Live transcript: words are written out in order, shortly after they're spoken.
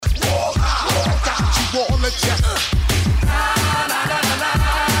with ya.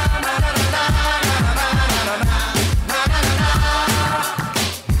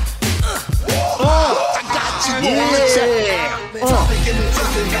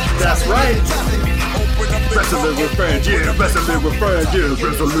 That's right. Wrestling with friends, yeah. Wrestling with friends, yeah.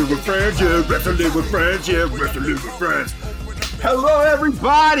 Wrestling with friends, yeah. Wrestling with friends, yeah. Wrestling with friends. Hello,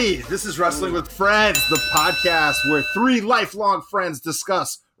 everybody. This is Wrestling with Friends, the podcast where three lifelong friends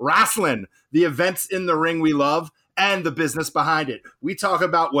discuss wrestling, the events in the ring we love, and the business behind it. We talk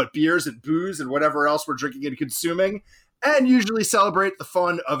about what beers and booze and whatever else we're drinking and consuming, and usually celebrate the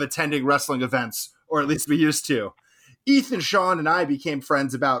fun of attending wrestling events, or at least we used to. Ethan, Sean, and I became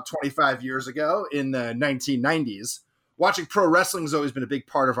friends about 25 years ago in the 1990s. Watching pro wrestling has always been a big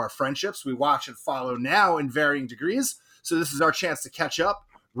part of our friendships. We watch and follow now in varying degrees, so this is our chance to catch up,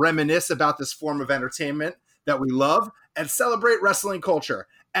 reminisce about this form of entertainment that we love, and celebrate wrestling culture,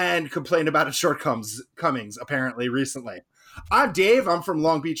 and complain about its shortcomings, apparently, recently. I'm Dave. I'm from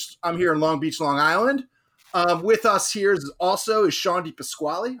Long Beach. I'm here in Long Beach, Long Island. With us here is Sean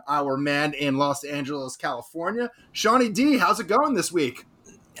DiPasquale, our man in Los Angeles, California. Shawnee D, how's it going this week?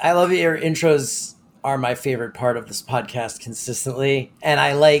 I love your intros are my favorite part of this podcast consistently. And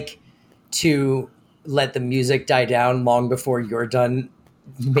I like to let the music die down long before you're done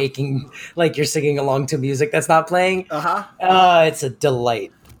making, like you're singing along to music that's not playing. It's a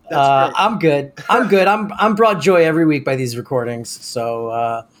delight. I'm good. I'm brought joy every week by these recordings.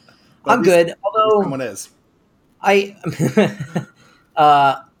 So I'm good. Although someone is. It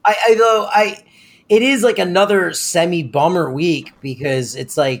is like another semi bummer week because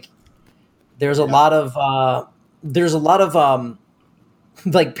it's like there's a lot of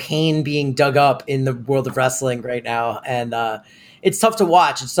like pain being dug up in the world of wrestling right now, and it's tough to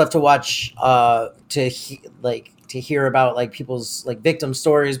watch. It's tough to watch to hear about like people's like victim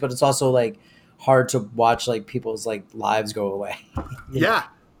stories, but it's also like hard to watch like people's like lives go away. Yeah,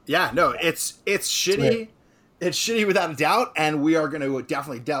 no, it's shitty. It's shitty without a doubt, and we are going to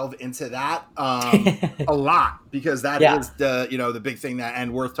definitely delve into that a lot because that is the big thing that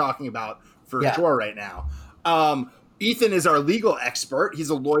and worth talking about for sure right now. Ethan is our legal expert. He's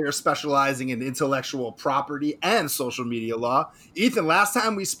a lawyer specializing in intellectual property and social media law. Ethan, last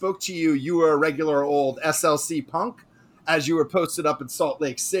time we spoke to you, you were a regular old SLC punk as you were posted up in Salt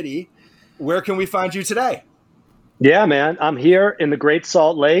Lake City. Where can we find you today? Yeah, man. I'm here in the Great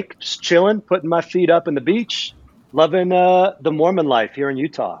Salt Lake, just chilling, putting my feet up in the beach, loving the Mormon life here in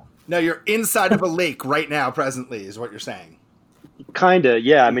Utah. Now, you're inside of a lake right now, presently, is what you're saying. Kind of,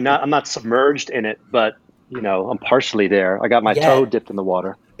 yeah. I mean, I'm not submerged in it, but, you know, I'm partially there. I got my toe dipped in the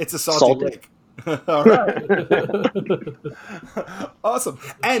water. It's a salty lake. All right. Awesome.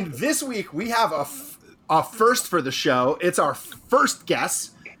 And this week, we have a first for the show. It's our first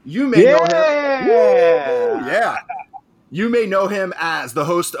guest. You may know him. Woo! Yeah. You may know him as the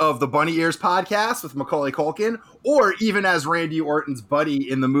host of the Bunny Ears podcast with Macaulay Culkin, or even as Randy Orton's buddy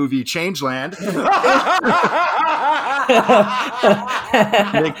in the movie Changeland.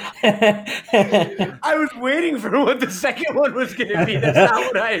 I was waiting for what the second one was going to be. That's not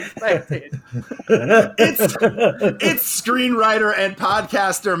what I expected. It's screenwriter and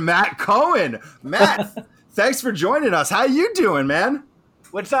podcaster Matt Cohen. Matt, thanks for joining us. How you doing, man?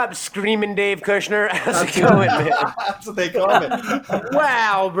 What's up, Screaming Dave Kushner? How's it going, man? That's what they call it.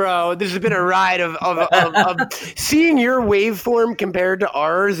 Wow, bro. This has been a ride of seeing your waveform compared to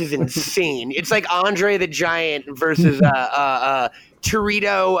ours is insane. It's like Andre the Giant versus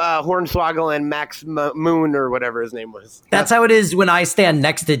Torito, Hornswoggle, and Max Moon, or whatever his name was. That's how it is when I stand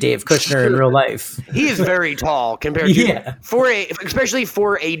next to Dave Kushner in real life. He is very tall compared to especially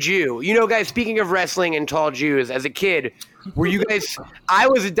for a Jew. You know, guys, speaking of wrestling and tall Jews, as a kid, were you guys I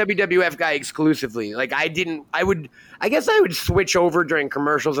was a WWF guy exclusively. Like I guess I would switch over during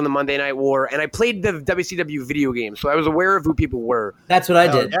commercials in the Monday Night War, and I played the WCW video game, so I was aware of who people were. That's what I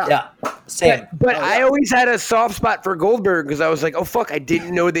did. Yeah. Same. But I always had a soft spot for Goldberg because I was like, oh fuck, I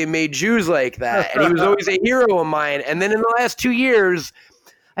didn't know they made Jews like that. And he was always a hero of mine. And then in the last 2 years,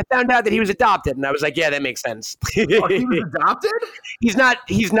 I found out that he was adopted, and I was like, yeah, that makes sense. He was adopted? He's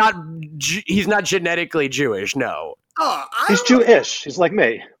not genetically Jewish, no. Oh, he's Jewish. He's like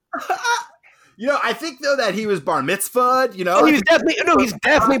me. You know, I think though that he was bar mitzvahed. You know, oh, he's definitely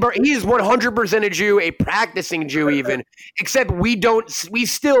 100% a Jew, a practicing Jew, even. Except we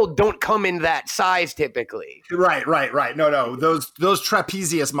still don't come in that size typically. Right. No, those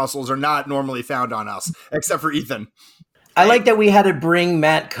trapezius muscles are not normally found on us, except for Ethan. I like that we had to bring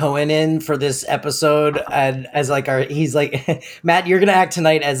Matt Cohen in for this episode, and as like he's like, Matt, you're gonna act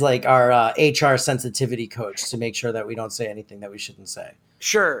tonight as like our HR sensitivity coach to make sure that we don't say anything that we shouldn't say.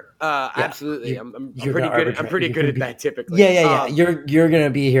 Sure, absolutely. I'm pretty good. arbitrate. I'm pretty good at that typically. Yeah. You're gonna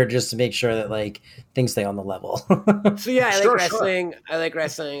be here just to make sure that like things stay on the level. So yeah, I like wrestling. I like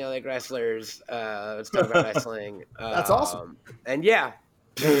wrestling. I like wrestlers. Let's talk about wrestling. That's awesome. And yeah.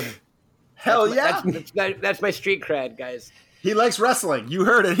 Hell yeah! That's my street cred, guys. He likes wrestling. You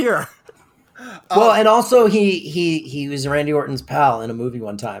heard it here. Well, and also he was Randy Orton's pal in a movie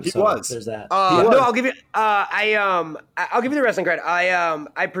one time. So was. There's that. No, I'll give you. I'll give you the wrestling credit.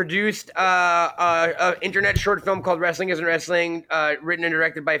 I produced a internet short film called "Wrestling Isn't Wrestling," written and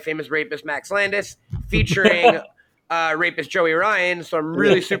directed by famous rapist Max Landis, featuring rapist Joey Ryan. So I'm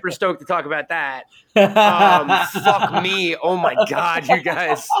really super stoked to talk about that. Fuck me! Oh my god, you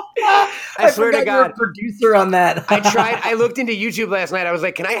guys! I swear to God, you're a producer on that. I tried. I looked into YouTube last night. I was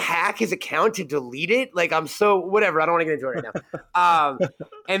like, can I hack his account to delete it? Like, I'm so whatever. I don't want to get into it right now.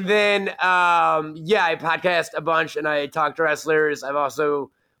 And then, I podcast a bunch and I talk to wrestlers. I've also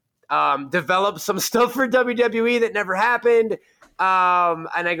developed some stuff for WWE that never happened.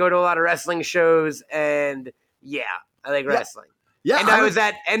 And I go to a lot of wrestling shows. And yeah, I like wrestling. Yeah, and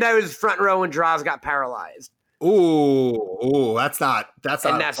I was front row when Droz got paralyzed. Ooh, that's not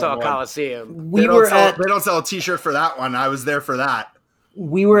in Nassau Coliseum. They don't sell a T-shirt for that one. I was there for that.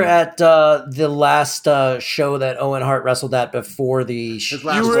 We were at the last show that Owen Hart wrestled at before the show.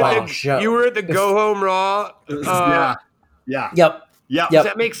 You were at the Go Home Raw. Yeah. Yep. Does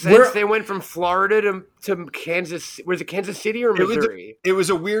that make sense? They went from Florida to Kansas. Was it Kansas City or Missouri? It was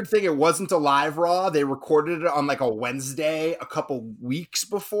a weird thing. It wasn't a live Raw. They recorded it on like a Wednesday a couple weeks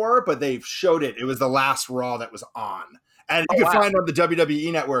before, but they showed it. It was the last Raw that was on. And you can find on the WWE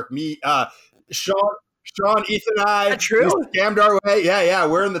Network, me, Sean, Ethan, and I scammed our way. Yeah.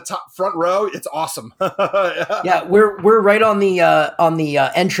 We're in the top front row. It's awesome. Yeah, we're right on the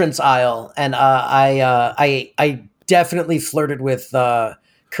entrance aisle, and I definitely flirted with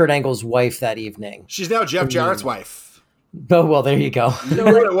Kurt Angle's wife that evening. She's now Jeff Jarrett's wife. Oh, well, there you go.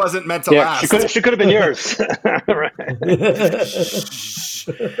 It wasn't meant to last. She could have been yours.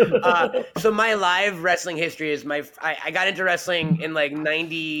 So my live wrestling history is I got into wrestling in like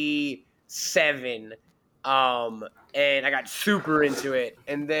 97. And I got super into it.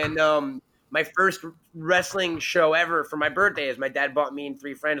 And then my first wrestling show ever for my birthday is my dad bought me and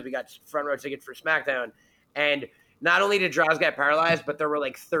 3 friends. We got front row tickets for SmackDown. And not only did Droz get paralyzed, but there were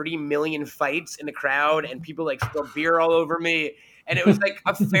like 30 million fights in the crowd and people like spilled beer all over me. And it was like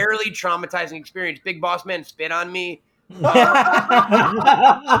a fairly traumatizing experience. Big Boss Man spit on me. I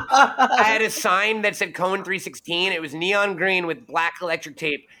had a sign that said Cohen 316. It was neon green with black electric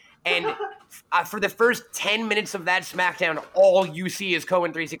tape. And for the first 10 minutes of that SmackDown, all you see is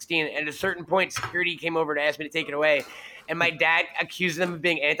Cohen 316. And at a certain point, security came over to ask me to take it away. And my dad accused them of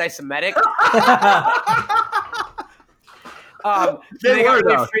being anti-Semitic. So they got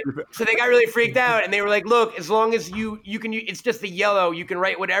really freaked out, and they were like, "Look, as long as you can, it's just the yellow. You can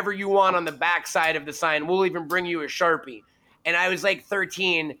write whatever you want on the back side of the sign. We'll even bring you a Sharpie." And I was like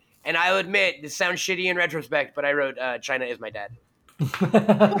 13, and I'll admit this sounds shitty in retrospect, but I wrote "China is my dad."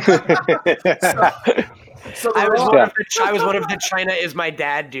 So I was one of the China is my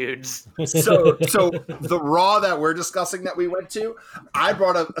dad dudes. So the Raw that we're discussing that we went to, I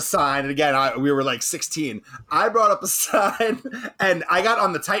brought up a sign, and again, we were like 16. I brought up a sign, and I got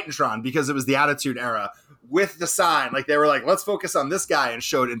on the Titantron because it was the Attitude Era with the sign. Like they were like, let's focus on this guy, and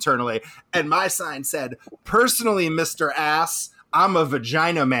showed internally. And my sign said, "Personally, Mr. Ass, I'm a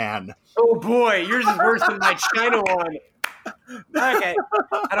vagina man." Oh boy, yours is worse than my China one. Okay,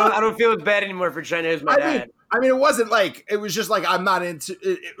 I don't feel as bad anymore for China as my dad. I mean, it wasn't like it was just like I'm not into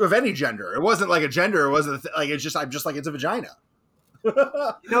of any gender. It wasn't like a gender. It wasn't like it's just I'm just like it's a vagina.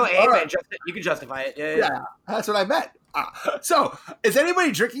 No, amen. You can justify it. Yeah, that's what I meant. So, is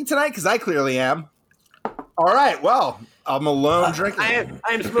anybody drinking tonight? Because I clearly am. All right. Well, I'm alone drinking. I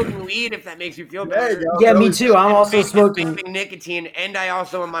am smoking weed. If that makes you feel better. You go. Yeah, me too. I'm also smoking nicotine, and I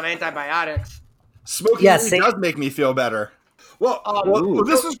also am on antibiotics. Smoking weed does make me feel better. Well,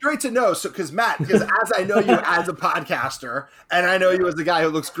 this was great to know. So, because as I know you as a podcaster, and I know you as a guy who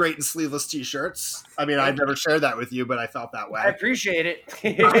looks great in sleeveless T-shirts. I mean, I've never shared that with you, but I felt that way. I appreciate it.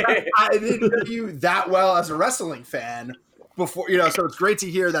 I didn't know you that well as a wrestling fan before, so it's great to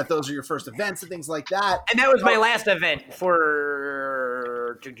hear that those are your first events and things like that. And that was my last event for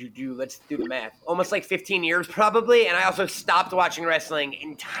for let's do the math, almost like 15 years probably. And I also stopped watching wrestling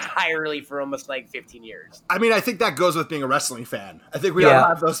entirely for almost like 15 years. I mean, I think that goes with being a wrestling fan. I think we all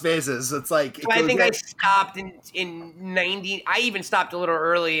have those phases. It's like so I think I stopped in 90. I even stopped a little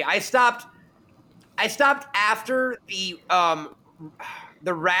early. I stopped after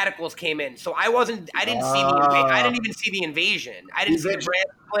the Radicals came in, so I didn't even see the invasion. I didn't see the brand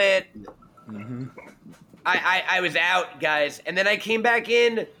split. Mm-hmm. I was out, guys, and then I came back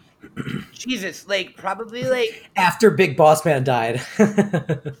in. Jesus, probably after Big Boss Man died.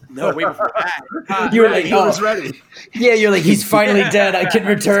 No, way before that. You were like, he was ready. Yeah, you're like, he's finally dead. I can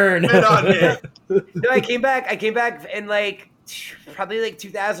return. No, I came back and probably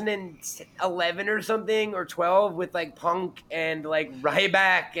 2011 or something, or 12, with Punk and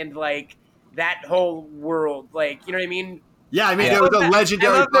Ryback and that whole world. You know what I mean? Yeah, I mean, it was a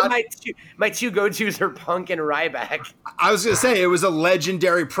legendary. I love that my two go-tos are Punk and Ryback. I was going to say, it was a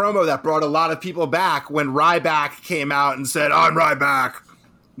legendary promo that brought a lot of people back when Ryback came out and said, "I'm Ryback."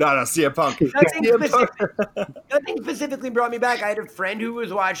 No, CM Punk. Nothing specifically brought me back. I had a friend who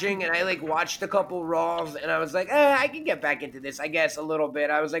was watching, and I watched a couple Raws, and I was like, I can get back into this, I guess, a little bit.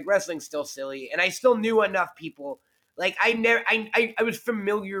 I was like, wrestling's still silly, and I still knew enough people. I was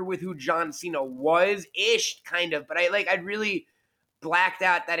familiar with who John Cena was, kind of, but I'd really blacked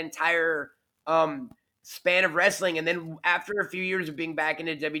out that entire span of wrestling, and then after a few years of being back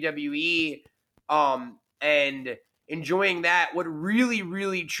into WWE, and enjoying that, what really,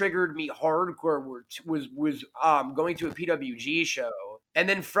 really triggered me hardcore was going to a PWG show. And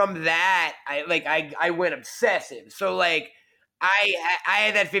then from that, I went obsessive. So I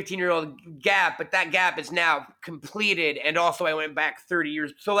had that 15-year-old gap, but that gap is now completed. And also I went back 30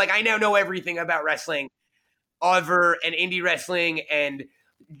 years. So I now know everything about wrestling, other and indie wrestling and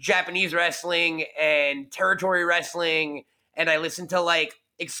Japanese wrestling and territory wrestling. And I listen to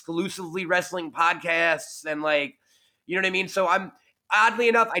exclusively wrestling podcasts and you know what I mean? So oddly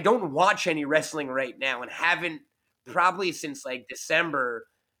enough, I don't watch any wrestling right now and haven't probably since December,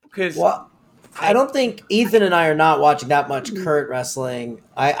 because I don't think Ethan and I are not watching that much current wrestling.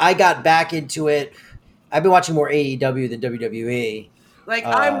 I got back into it. I've been watching more AEW than WWE.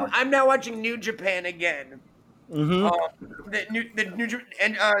 I'm now watching New Japan again. Mm-hmm.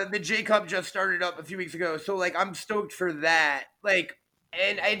 The J Cup just started up a few weeks ago, so I'm stoked for that.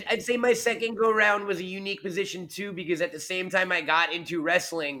 And I'd say my second go-round was a unique position, too, because at the same time I got into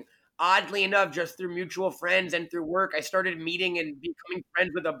wrestling, oddly enough, just through mutual friends and through work, I started meeting and becoming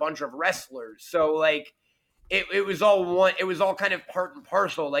friends with a bunch of wrestlers. So, it was all one. It was all kind of part and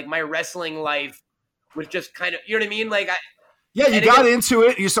parcel. My wrestling life was just kind of, you know what I mean? You got into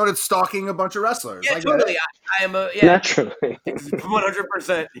it. You started stalking a bunch of wrestlers. Yeah, totally. I am naturally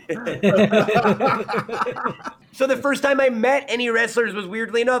 100%. So the first time I met any wrestlers was,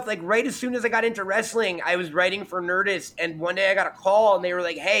 weirdly enough, right as soon as I got into wrestling, I was writing for Nerdist, and one day I got a call, and they were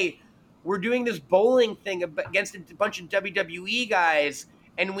like, "Hey, we're doing this bowling thing against a bunch of WWE guys,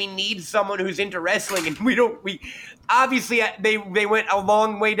 and we need someone who's into wrestling." And we obviously they went a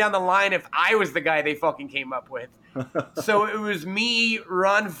long way down the line if I was the guy they fucking came up with. So it was me,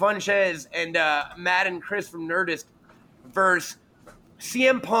 Ron Funches, and Matt and Chris from Nerdist versus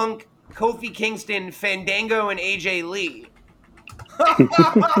CM Punk, Kofi Kingston, Fandango, and AJ Lee. And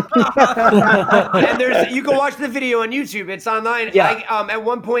you can watch the video on YouTube. It's online. Yeah. At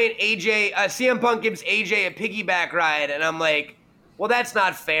one point, CM Punk gives AJ a piggyback ride, and I'm like, well, that's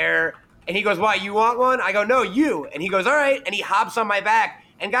not fair. And he goes, "Why, you want one?" I go, "No, you." And he goes, "All right." And he hops on my back.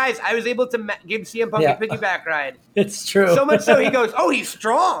 And guys, I was able to give CM Punk a piggyback ride. It's true. So much so he goes, "Oh, he's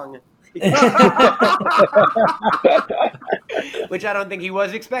strong." Which I don't think he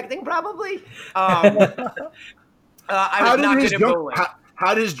was expecting, probably. I was not good at bowling.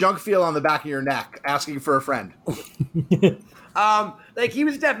 How did his junk feel on the back of your neck, asking for a friend? He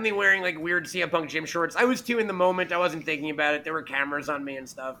was definitely wearing weird CM Punk gym shorts. I was too in the moment. I wasn't thinking about it. There were cameras on me and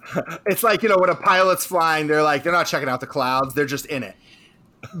stuff. It's when a pilot's flying, they're not checking out the clouds. They're just in it.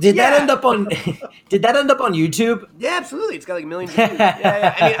 Did that end up on YouTube? Yeah, absolutely. It's got millions of views.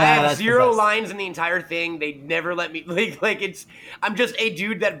 Yeah. I mean, I have zero lines in the entire thing. They never let me I'm just a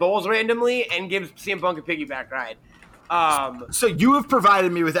dude that bowls randomly and gives CM Punk a piggyback ride. So you have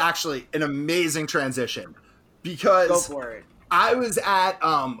provided me with actually an amazing transition, because go for it. I was at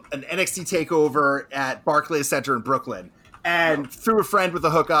an NXT takeover at Barclays Center in Brooklyn, and through a friend with a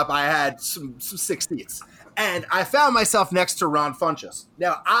hookup, I had some 6 seats. And I found myself next to Ron Funches.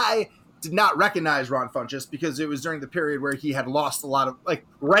 Now, I did not recognize Ron Funches because it was during the period where he had lost a lot of,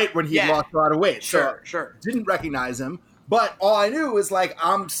 right when he had lost a lot of weight. Sure. Didn't recognize him. But all I knew was,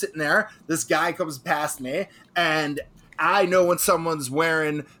 I'm sitting there, this guy comes past me, and I know when someone's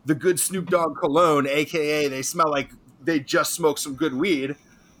wearing the good Snoop Dogg cologne, aka they smell like they just smoked some good weed.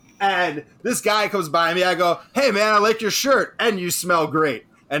 And this guy comes by me. I go, "Hey man, I like your shirt, and you smell great."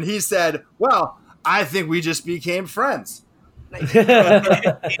 And he said, "Well, I think we just became friends." Did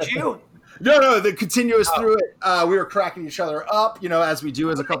you? No, the continuous through it. We were cracking each other up, as we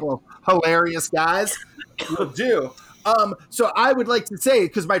do as a couple of hilarious guys will do. So I would like to say,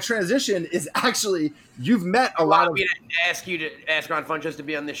 because my transition is actually, you've met a lot of. Me to ask you to ask Ron Funches to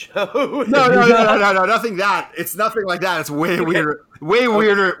be on this show. No, nothing that. It's nothing like that. It's way weirder, way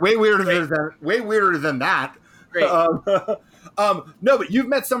weirder than that. Great. No, but you've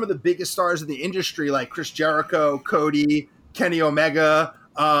met some of the biggest stars in the industry, like Chris Jericho, Cody, Kenny Omega.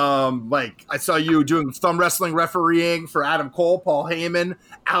 Like I saw you doing thumb wrestling refereeing for Adam Cole, Paul Heyman,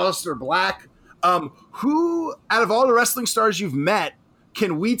 Aleister Black. Who, out of all the wrestling stars you've met,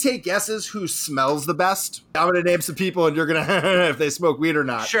 can we take guesses who smells the best? I'm going to name some people, and you're going to if they smoke weed or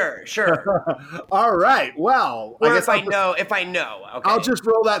not. Sure. All right. Well, or if I know. Okay. I'll just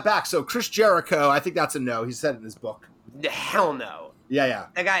roll that back. So Chris Jericho, I think that's a no. He said it in his book. Hell no. Yeah.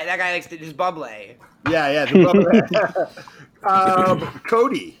 That guy likes to just bubble. Yeah. The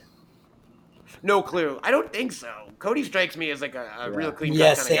Cody. No clue. I don't think so. Cody strikes me as like a real clean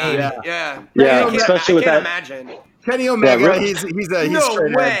cut kind of guy. Yeah. Especially with that. Imagine. Kenny Omega, he's no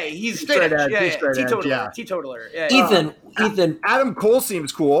straight way. Edge. He's straight edge. He's straight edge. Teetotaler. Yeah. Ethan. Adam Cole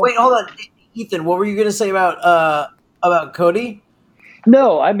seems cool. Wait, hold on. Ethan, what were you going to say about Cody?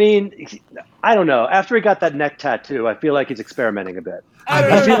 No, I mean, I don't know. After he got that neck tattoo, I feel like he's experimenting a bit.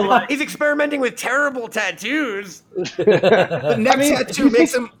 I feel like he's experimenting with terrible tattoos. The neck tattoo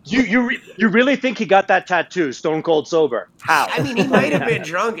makes him. You really think he got that tattoo stone cold sober? How? I mean, he might have been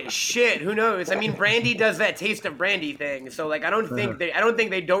drunk as shit. Who knows? I mean, Brandy does that taste of brandy thing. So, like, I don't think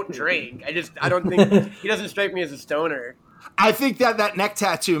they don't drink. I don't think he doesn't strike me as a stoner. I think that neck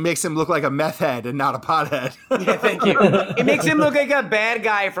tattoo makes him look like a meth head and not a pothead. Yeah, thank you. It makes him look like a bad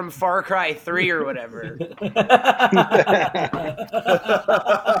guy from Far Cry 3 or whatever.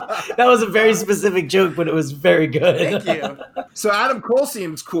 That was a very specific joke, but it was very good. Thank you. So Adam Cole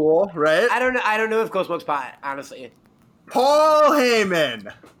seems cool, right? I don't know if Cole smokes pot, honestly. Paul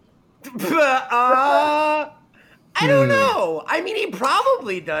Heyman. I don't know. I mean, he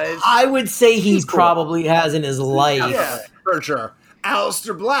probably does. I would say he probably has in his life. Yeah, for sure.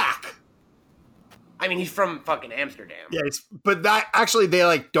 Aleister Black. I mean, he's from fucking Amsterdam. Yeah, but that actually they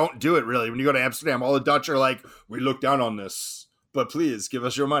like don't do it really. When you go to Amsterdam, all the Dutch are like, "We look down on this, but please give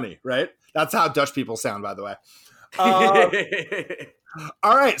us your money." Right? That's how Dutch people sound, by the way.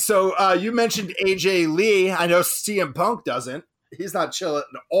 All right, so you mentioned AJ Lee. I know CM Punk doesn't. He's not chilling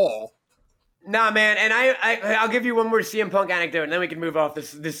at all. Nah, man, and I'll give you one more CM Punk anecdote, and then we can move off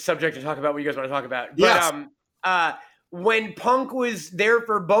this subject to talk about what you guys want to talk about. But yes. When Punk was there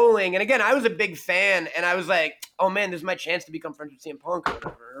for bowling, and again, I was a big fan, and I was like, oh man, this is my chance to become friends with CM Punk or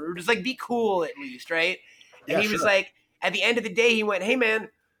whatever, or just like be cool at least, right? And he was like, at the end of the day, he went, hey man,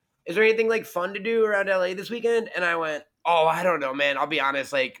 is there anything like fun to do around LA this weekend? And I went, oh, I don't know, man. I'll be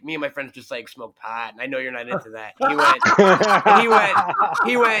honest. Like me and my friends just like smoke pot, and I know you're not into that. And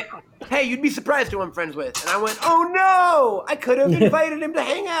he went, hey, you'd be surprised who I'm friends with. And I went, oh no, I could have invited him to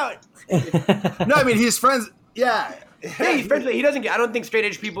hang out. No, I mean he's friends. Yeah. Yeah, he's friends with. He doesn't. I don't think straight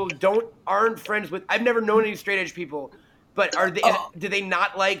edge people aren't friends with. I've never known any straight edge people, but are they? Do they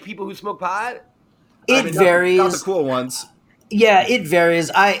not like people who smoke pot? It varies. Not the cool ones. Yeah, it varies.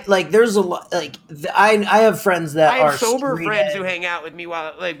 There's a lot. Like I have friends that are sober friends who hang out with me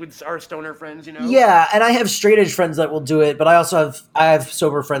while with our stoner friends. You know. Yeah, and I have straight edge friends that will do it, but I also have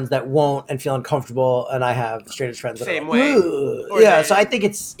sober friends that won't and feel uncomfortable, and I have straight edge friends that same are way. Yeah, so I think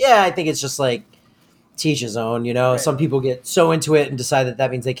it's just like teach his own. You know, right. Some people get so into it and decide that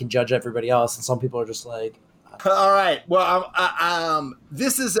means they can judge everybody else, and some people are just like. All right. Well,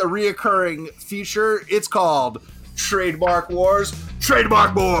 this is a reoccurring feature. It's called. Trademark Wars.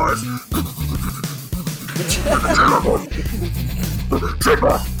 Trademark Wars.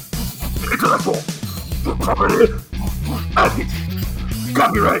 Trademark. Intellectual property.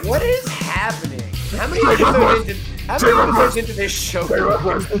 Copyright. What is happening? How many episodes into this show?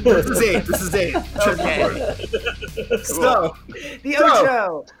 This is eight. Okay. So the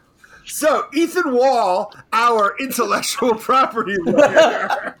Ocho. So Ethan Wall, our intellectual property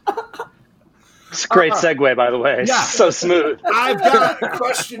lawyer. It's a great segue, by the way. Yeah. So smooth. I've got a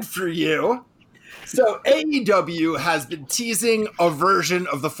question for you. So AEW has been teasing a version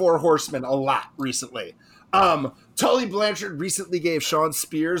of the Four Horsemen a lot recently. Tully Blanchard recently gave Sean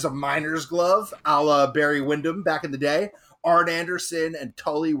Spears a miner's glove, a la Barry Windham back in the day. Arn Anderson and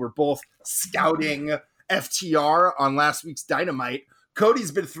Tully were both scouting FTR on last week's Dynamite,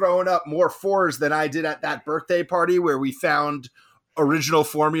 Cody's been throwing up more 4s than I did at that birthday party where we found original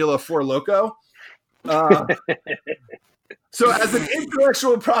Formula 4 Loco. So as an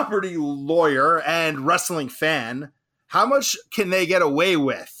intellectual property lawyer and wrestling fan, how much can they get away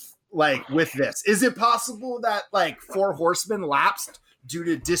with, like, with this? Is it possible that, like, 4 Horsemen lapsed due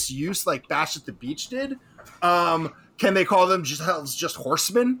to disuse like Bash at the Beach did? Can they call them just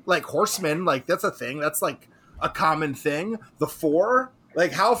horsemen? Like, horsemen, like, that's a thing. That's, like, a common thing. The 4?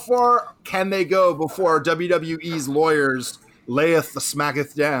 Like, how far can they go before WWE's lawyers layeth the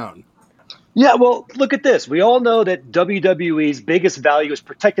smacketh down? Yeah, well, look at this. We all know that WWE's biggest value is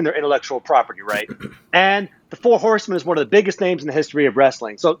protecting their intellectual property, right? And the 4 Horsemen is one of the biggest names in the history of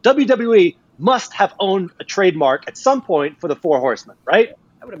wrestling. So WWE must have owned a trademark at some point for the 4 Horsemen, right?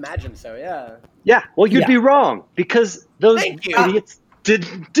 I would imagine so, yeah. Yeah, well, you'd be wrong because those idiots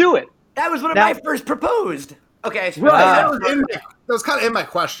didn't do it. That was when I first proposed. Okay. Right. That was kind of in my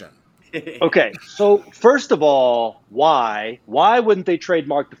question. Okay, so first of all, why wouldn't they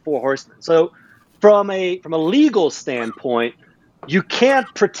trademark the 4 Horsemen? So from a legal standpoint, you can't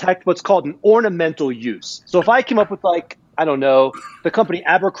protect what's called an ornamental use. So if I came up with, like, I don't know, the company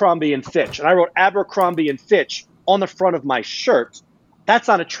Abercrombie and Fitch, and I wrote Abercrombie and Fitch on the front of my shirt, that's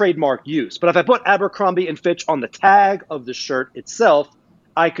not a trademark use. But if I put Abercrombie and Fitch on the tag of the shirt itself,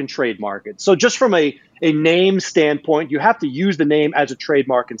 I can trademark it. So just from a name standpoint, you have to use the name as a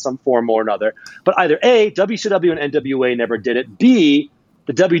trademark in some form or another. But either A, WCW and NWA never did it. B,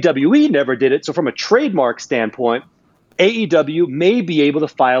 the WWE never did it. So from a trademark standpoint, AEW may be able to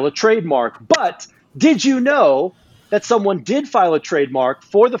file a trademark. But did you know that someone did file a trademark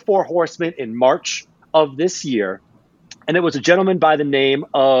for the 4 Horsemen in March of this year? And it was a gentleman by the name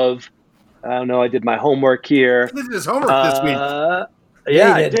of, I don't know, I did my homework here. He did his homework this week.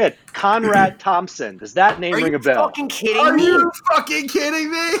 Yeah, I did. Conrad Thompson. Does that name ring a bell? Are you fucking kidding me? Are you fucking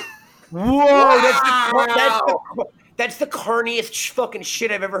kidding me? Whoa, Wow. that's the carniest fucking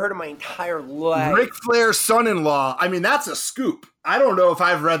shit I've ever heard in my entire life. Ric Flair's son-in-law. I mean, that's a scoop. I don't know if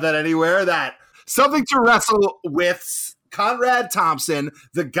I've read that anywhere. That Something to Wrestle with Conrad Thompson,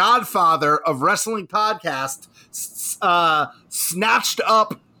 the godfather of wrestling podcast, snatched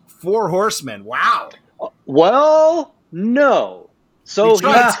up 4 Horsemen. Wow. Well, no. So he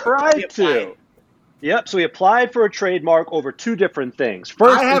tried to. Yep. So he applied for a trademark over 2 different things.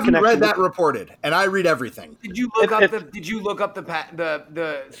 First, I haven't read that reported, and I read everything. Did you look up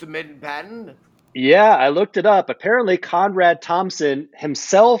the submitted patent? Yeah, I looked it up. Apparently, Conrad Thompson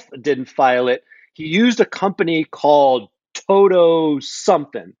himself didn't file it. He used a company called Toto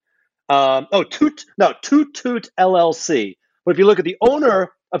something. Toot Toot LLC. But if you look at the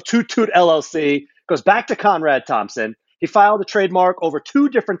owner of Toot Toot LLC, goes back to Conrad Thompson. He filed a trademark over 2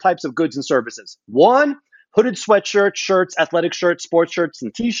 different types of goods and services. 1, hooded sweatshirts, shirts, athletic shirts, sports shirts,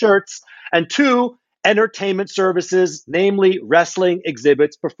 and T-shirts. And 2, entertainment services, namely wrestling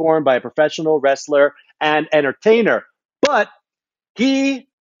exhibits performed by a professional wrestler and entertainer. But he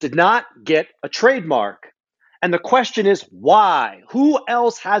did not get a trademark. And the question is, why? Who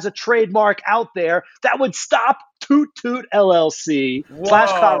else has a trademark out there that would stop Toot Toot LLC /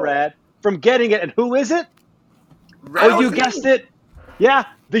 Conrad from getting it? And who is it? Oh, you guessed it. Yeah,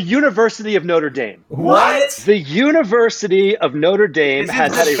 the University of Notre Dame. What? The University of Notre Dame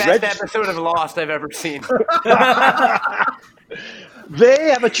has had a best episode of Lost I've ever seen.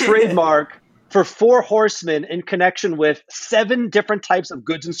 They have a trademark for 4 Horsemen in connection with 7 different types of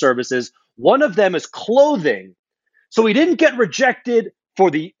goods and services. One of them is clothing. So he didn't get rejected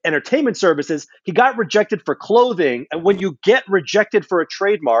for the entertainment services. He got rejected for clothing. And when you get rejected for a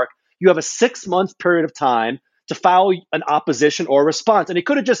trademark, you have a 6-month period of time to file an opposition or response. And he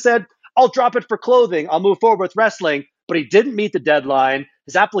could have just said, I'll drop it for clothing. I'll move forward with wrestling. But he didn't meet the deadline.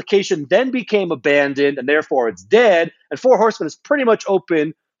 His application then became abandoned, and therefore it's dead. And 4 Horsemen is pretty much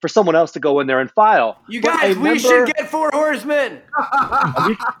open for someone else to go in there and file. You guys, we should get 4 Horsemen.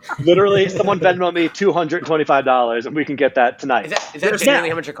 Literally, someone Venmo me $225, and we can get that tonight. Is that genuinely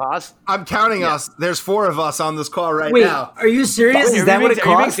how much it costs? I'm counting us. There's 4 of us on this call now. Wait, are you serious? Is that what it costs?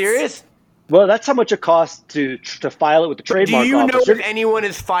 Are you being serious? Well, that's how much it costs to file it with the trademark office. Do you know officer. if anyone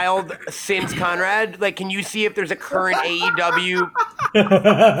has filed since Conrad? Like, can you see if there's a current AEW?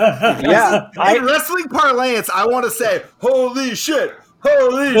 Yeah. In wrestling parlance, I want to say, holy shit.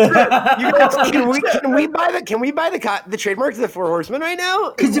 Holy shit! You guys, can we buy the trademark to the 4 Horsemen right now?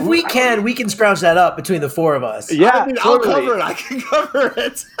 Because if we can scrounge that up between the 4 of us. Yeah, I mean, totally. I'll cover it. I can cover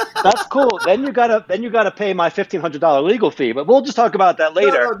it. That's cool. Then you gotta pay my $1,500 legal fee, but we'll just talk about that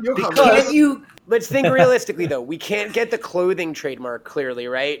later. Let's think realistically though. We can't get the clothing trademark clearly,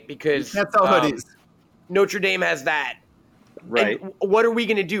 right? Because you can't sell hoodies. Notre Dame has that. Right. And what are we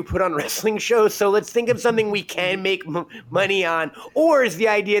going to do? Put on wrestling shows? So let's think of something we can make money on. Or is the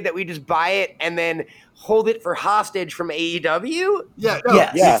idea that we just buy it and then hold it for hostage from AEW?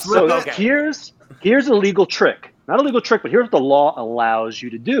 Yeah. So here's a legal trick. Not a legal trick, but here's what the law allows you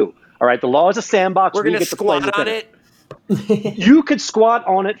to do. All right. The law is a sandbox. We're going to squat on it. You could squat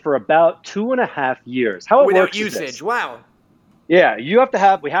on it for about 2.5 years. How it without works usage. Is this. Wow. Yeah, we have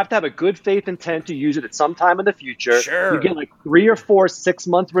to have a good faith intent to use it at some time in the future. Sure. You get like 3 or 4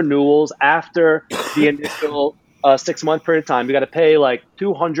 6-month renewals after the initial 6-month period of time. You got to pay like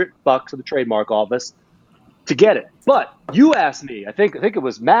 $200 to the trademark office to get it. But you asked me, I think it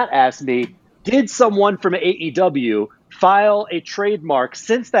was Matt asked me, did someone from AEW file a trademark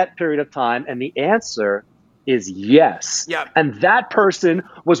since that period of time? And the answer is yes. Yep. And that person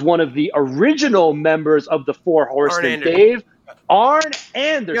was one of the original members of the Four Horsemen, Dave. Arn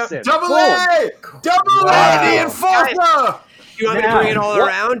Anderson. Yep. Double A, the enforcer. You want me to bring it all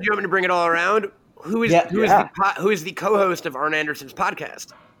around? Do you want me to bring it all around? Who is the co-host of Arn Anderson's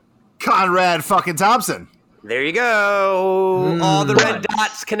podcast? Conrad fucking Thompson. There you go. All the red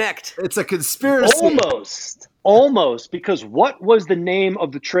dots connect. It's a conspiracy. Almost. Because what was the name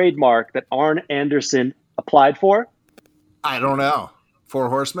of the trademark that Arn Anderson applied for? I don't know. Four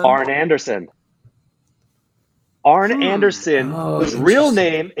Horsemen? Arn Anderson. Arn Anderson, whose real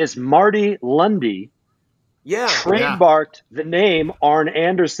name is Marty Lundy, trademarked the name Arn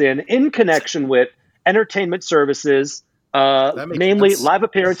Anderson in connection with entertainment services, namely live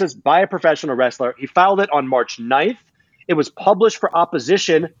appearances by a professional wrestler. He filed it on March 9th. It was published for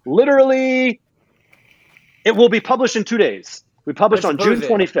opposition. Literally, it will be published in 2 days. We published on June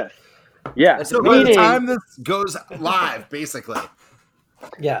 25th. Yeah. So by the time this goes live, basically.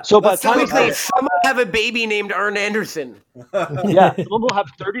 Yeah. So by the time someone have a baby named Arn Anderson. Yeah. Someone will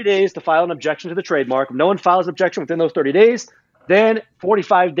have 30 days to file an objection to the trademark. If no one files an objection within those 30 days, then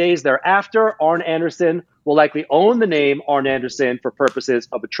 45 days thereafter, Arn Anderson will likely own the name Arn Anderson for purposes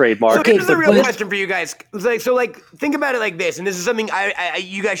of a trademark. So here's the real question for you guys. Think about it like this, and this is something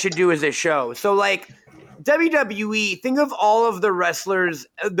you guys should do as a show. So WWE, think of all of the wrestlers,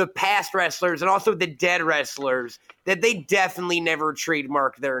 the past wrestlers, and also the dead wrestlers that they definitely never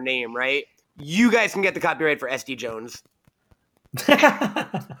trademarked their name, right? You guys can get the copyright for SD Jones.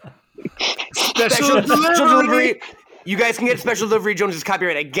 Special delivery. You guys can get Special Delivery Jones's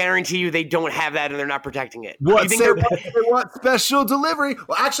copyright. I guarantee you they don't have that and they're not protecting it. What? They want special delivery?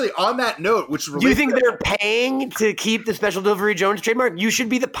 Well, actually, on that note, you think they're paying to keep the Special Delivery Jones trademark? You should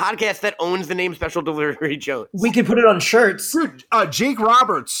be the podcast that owns the name Special Delivery Jones. We could put it on shirts. Dude, Jake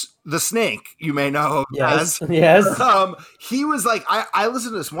Roberts, the Snake, you may know as. Yes. He was like, I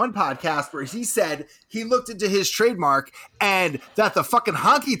listened to this one podcast where he said he looked into his trademark and that the fucking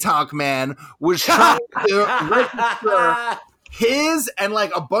Honky Tonk Man was trying to register his and like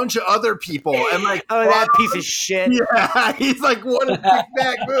a bunch of other people and like that piece of shit. Yeah, he's like, what a big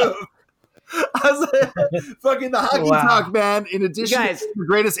back move. I was like, fucking the Honky Tonk Man, in addition to the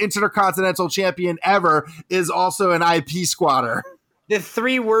greatest intercontinental champion ever, is also an IP squatter. The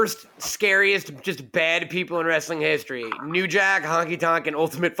 3 worst, scariest, just bad people in wrestling history: New Jack, Honky Tonk, and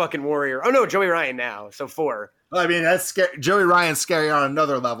Ultimate fucking Warrior. Oh no, Joey Ryan now. So 4. I mean, that's scary. Joey Ryan's scary on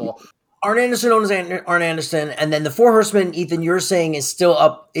another level. Arn Anderson owns Arn Anderson, and then the Four Horsemen, Ethan, you're saying is still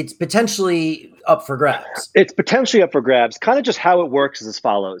up. It's potentially up for grabs. It's potentially up for grabs. Kind of just how it works is as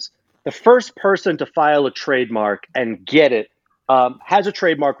follows. The first person to file a trademark and get it has a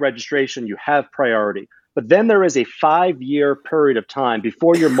trademark registration. You have priority. But then there is a 5-year period of time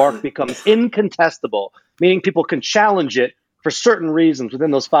before your mark becomes incontestable, meaning people can challenge it for certain reasons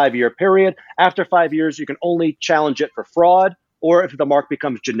within those 5-year period. After 5 years, you can only challenge it for fraud or if the mark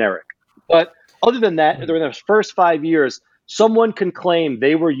becomes generic. But other than that, during the first 5 years, someone can claim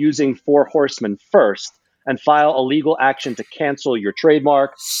they were using Four Horsemen first and file a legal action to cancel your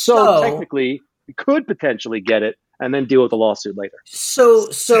trademark. So technically, you could potentially get it and then deal with the lawsuit later. So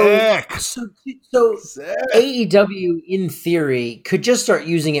AEW, in theory, could just start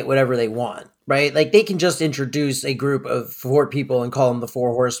using it whatever they want, right? Like, they can just introduce a group of 4 people and call them the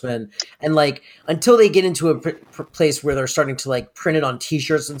Four Horsemen. And, like, until they get into a place where they're starting to, like, print it on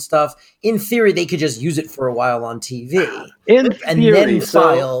T-shirts and stuff, in theory, they could just use it for a while on TV. In theory, then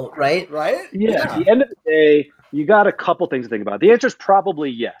file, right? Right? Yeah. At the end of the day, you got a couple things to think about. The answer is probably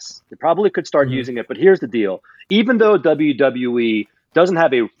yes. They probably could start using it, but here's the deal. Even though WWE doesn't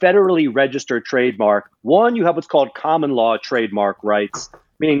have a federally registered trademark, one, you have what's called common law trademark rights,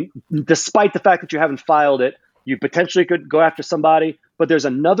 meaning despite the fact that you haven't filed it, you potentially could go after somebody, but there's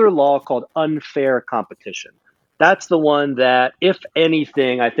another law called unfair competition. That's the one that, if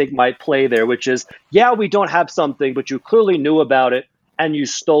anything, I think might play there, which is, yeah, we don't have something, but you clearly knew about it and you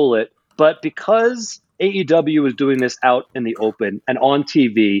stole it. But because AEW is doing this out in the open and on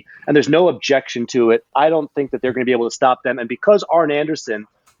TV, and there's no objection to it, I don't think that they're going to be able to stop them. And because Arn Anderson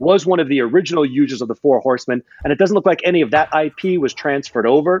was one of the original users of the Four Horsemen, and it doesn't look like any of that IP was transferred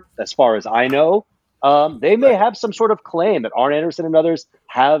over, as far as I know, they may have some sort of claim that Arn Anderson and others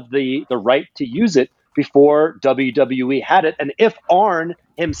have the right to use it before WWE had it. And if Arn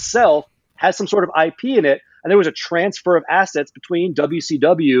himself has some sort of IP in it, and there was a transfer of assets between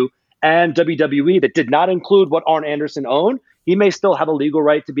WCW and WWE that did not include what Arn Anderson owned, he may still have a legal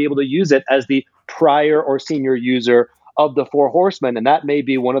right to be able to use it as the prior or senior user of the Four Horsemen. And that may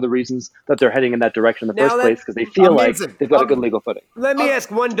be one of the reasons that they're heading in that direction in the first place, because they feel like they've got a good legal footing. Let me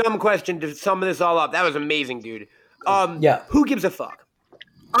ask one dumb question to sum this all up. That was amazing, dude. Who gives a fuck?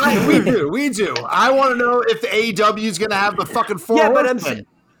 We do. I want to know if the AEW is going to have the fucking Four Horsemen.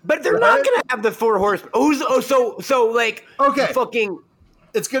 But they're not going to have the Four Horsemen. Fucking.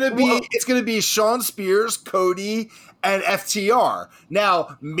 It's gonna be Shawn Spears, Cody, and FTR.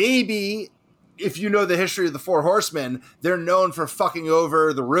 Now, maybe if you know the history of the Four Horsemen, they're known for fucking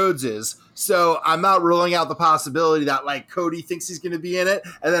over the Rhodeses. So I'm not ruling out the possibility that like Cody thinks he's gonna be in it,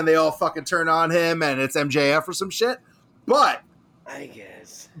 and then they all fucking turn on him, and it's MJF or some shit. But I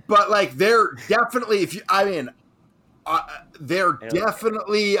guess. But like they're definitely they're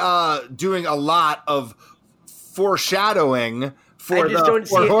definitely doing a lot of foreshadowing for the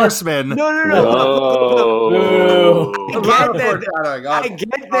Four Horsemen. No. I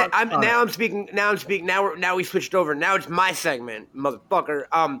get that. Now I'm speaking. Now we switched over. Now it's my segment, motherfucker.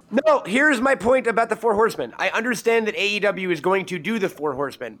 No, here's my point about the Four Horsemen. I understand that AEW is going to do the Four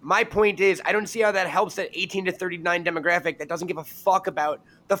Horsemen. My point is, I don't see how that helps that 18 to 39 demographic that doesn't give a fuck about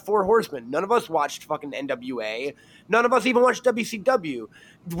the Four Horsemen. None of us watched fucking NWA. None of us even watched WCW.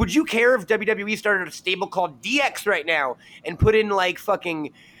 Would you care if WWE started a stable called DX right now and put in like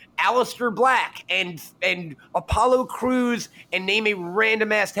fucking Aleister Black and Apollo Crews and name a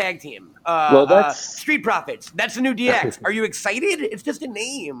random ass tag team? That's Street Profits. That's the new DX. Are you excited? It's just a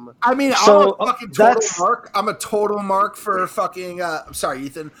name. I mean, I'm a fucking total mark. I'm a total mark for fucking. I'm sorry,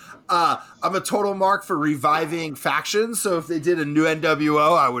 Ethan. I'm a total mark for reviving factions. So if they did a new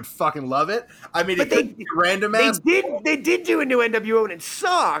NWO, I would fucking love it. I mean, random ass. They did do a new NWO and it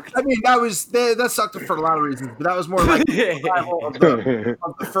sucked. I mean, that sucked for a lot of reasons, but that was more like revival of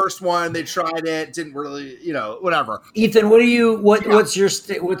the first one. They tried it, didn't really, whatever. Ethan, what's your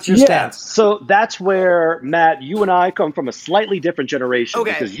stance? So that's where, Matt, you and I come from a slightly different generation,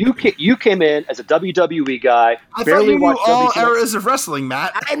 because you came in as a WWE guy. I thought you knew all eras of wrestling,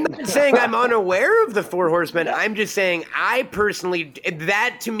 Matt. I'm not saying I'm unaware of the Four Horsemen. I'm just saying I personally,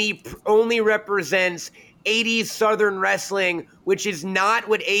 that to me only represents 80s Southern wrestling, which is not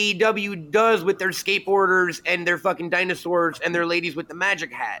what AEW does with their skateboarders and their fucking dinosaurs and their ladies with the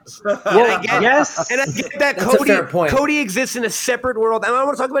magic hats. And I get that Cody exists in a separate world. And I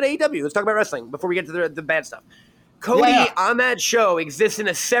want to talk about AEW. Let's talk about wrestling before we get to the bad stuff. Cody on that show exists in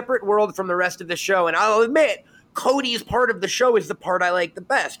a separate world from the rest of the show. And I'll admit, Cody's part of the show is the part I like the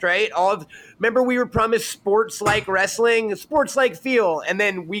best, right? Remember we were promised sports-like wrestling, sports-like feel, and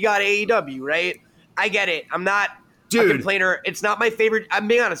then we got AEW, right? I get it. I'm not a complainer. It's not my favorite. I'm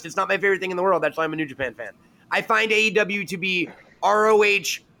being honest. It's not my favorite thing in the world. That's why I'm a New Japan fan. I find AEW to be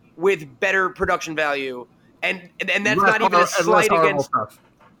ROH with better production value, and that's not even a slight against.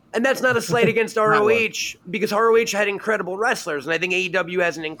 And that's not a slight against ROH, because ROH had incredible wrestlers, and I think AEW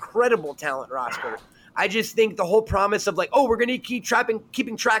has an incredible talent roster. I just think the whole promise of like, we're going to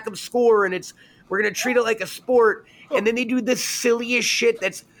keeping track of score, and we're going to treat it like a sport, and then they do this silliest shit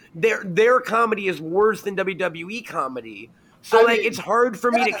that's. Their comedy is worse than WWE comedy. So it's hard for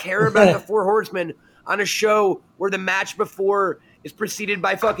me to care about the Four Horsemen on a show where the match before is preceded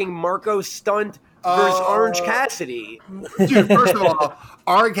by fucking Marco Stunt versus Orange Cassidy. Dude, first of all,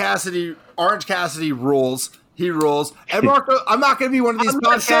 Orange Cassidy rules. He rules. And Marco, I'm not going to be one of these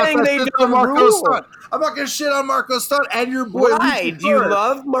podcasts that shits on Marco Stunt. I'm not going to shit on Marco Stunt and your boy. Why? Do you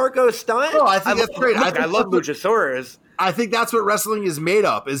love Marco Stunt? Oh, I think that's great. I love Luchasaurus. I think that's what wrestling is made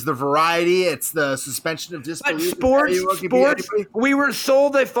of, is the variety. It's the suspension of disbelief. But sports, we were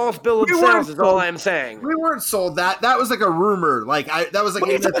sold a false bill of sales is all I'm saying. We weren't sold that. That was like a rumor. That was like...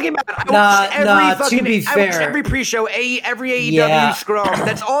 What are you talking about? To be fair. I watched every pre-show, every AEW scrum.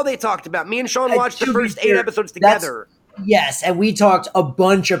 That's all they talked about. Me and Sean watched the first 8 episodes together. Yes, and we talked a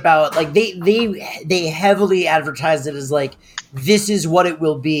bunch about they heavily advertised it as like this is what it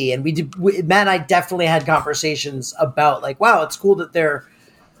will be, and Matt and I definitely had conversations about like, wow, it's cool that they're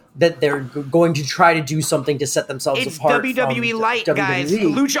that they're going to try to do something to set themselves apart. It's WWE Light, guys.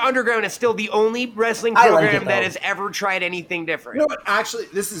 Lucha Underground is still the only wrestling program that has ever tried anything different. You know what? Actually,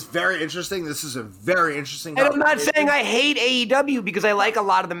 this is very interesting. This is a very interesting. And I'm not saying I hate AEW because I like a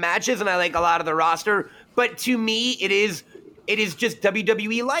lot of the matches and I like a lot of the roster, but to me, it is just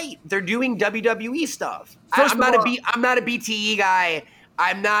WWE Light. They're doing WWE stuff. I'm not a BTE guy.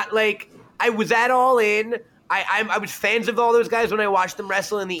 I'm not like I was at All In. I was fans of all those guys when I watched them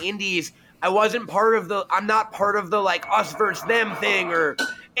wrestle in the indies. I'm not part of the like us versus them thing or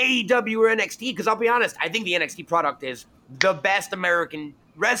AEW or NXT, because I'll be honest, I think the NXT product is the best American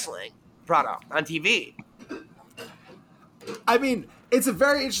wrestling product on TV. I mean, it's a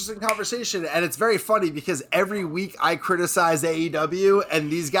very interesting conversation, and it's very funny because every week I criticize AEW, and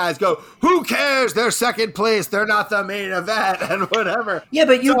these guys go, "Who cares? They're second place. They're not the main event," and whatever. Yeah,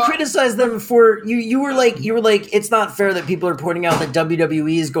 but you criticize them for you were like it's not fair that people are pointing out that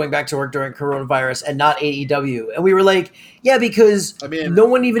WWE is going back to work during coronavirus and not AEW, and we were like, yeah, because no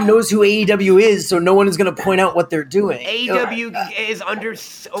one even knows who AEW is, so no one is going to point out what they're doing. AEW is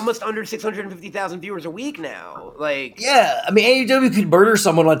almost under 650,000 viewers a week now. Like, yeah, I mean AEW could murder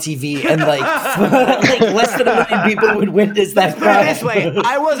someone on TV and like less than 1 million people would witness that crime. This way,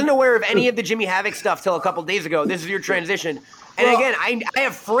 I wasn't aware of any of the Jimmy Havoc stuff till a couple days ago. This is your transition, and again, I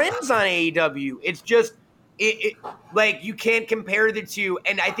have friends on AEW. It's just like you can't compare the two,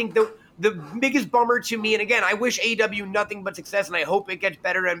 and I think the biggest bummer to me, and again, I wish AEW nothing but success, and I hope it gets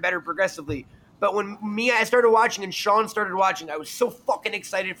better and better progressively. But when I started watching and Sean started watching, I was so fucking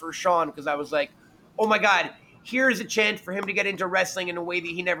excited for Sean because I was like, oh my God, here's a chance for him to get into wrestling in a way that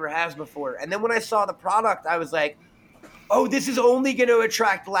he never has before. And then when I saw the product, I was like, oh, this is only going to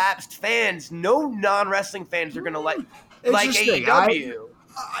attract lapsed fans. No non-wrestling fans are going to like AEW.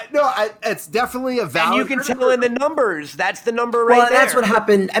 It's definitely a valid. And you can tell in the numbers. That's the number right there. That's what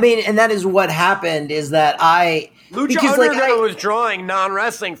happened. I mean, and that is what happened is that Lucha Underground was drawing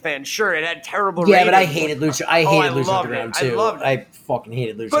non-wrestling fans. Sure, it had terrible ratings. Yeah, but I hated Lucha. I hated Lucha Underground too. I loved it. I fucking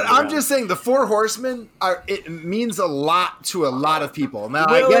hated Lucha But Underground. I'm just saying the Four Horsemen it means a lot to a lot of people. Now,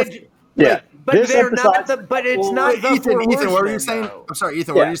 I guess. Yeah. But they're not but it's not the Ethan, Four Horsemen, what were you saying? though. I'm sorry,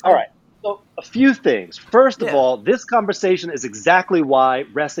 Ethan, what were you saying? All right. So a few things. First of all, this conversation is exactly why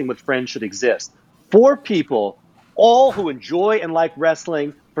Wrestling with Friends should exist. 4 people, all who enjoy and like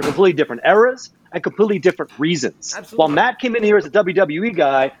wrestling for completely different eras and completely different reasons. Absolutely. While Matt came in here as a WWE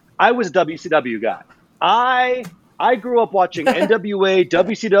guy, I was a WCW guy. I grew up watching NWA,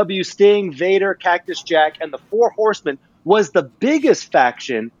 WCW, Sting, Vader, Cactus Jack, and the Four Horsemen was the biggest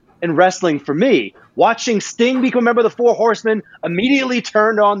faction in wrestling for me. Watching Sting become a member of the Four Horsemen, immediately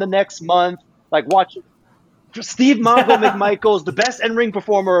turned on the next month. Like watching Steve Mongo McMichaels, the best in-ring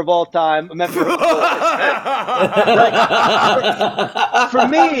performer of all time, a member of the Four Horsemen. For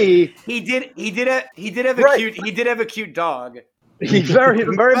me, he did have a cute dog. He very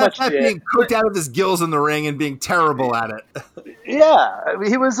much did. Being cooked out of his gills in the ring and being terrible at it. Yeah, I mean,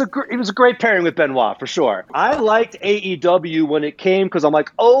 he was a great pairing with Benoit for sure. I liked AEW when it came because I'm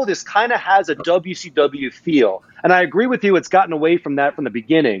like, oh, this kind of has a WCW feel, and I agree with you. It's gotten away from that from the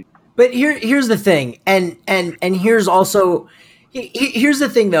beginning. But here's the thing, and here's the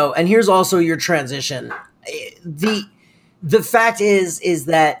thing though, and here's also your transition. The fact is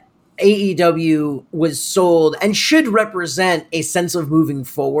that AEW was sold and should represent a sense of moving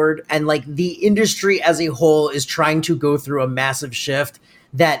forward, and like the industry as a whole is trying to go through a massive shift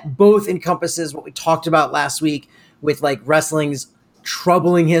that both encompasses what we talked about last week with like wrestling's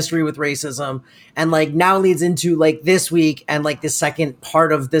troubling history with racism, and like now leads into like this week and like the second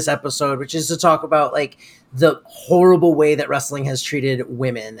part of this episode, which is to talk about like the horrible way that wrestling has treated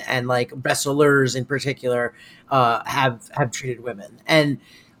women, and like wrestlers in particular have treated women. And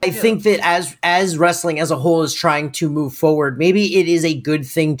I think that as wrestling as a whole is trying to move forward, maybe it is a good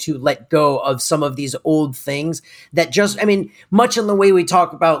thing to let go of some of these old things that much in the way we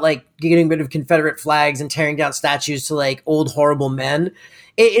talk about like getting rid of Confederate flags and tearing down statues to like old horrible men.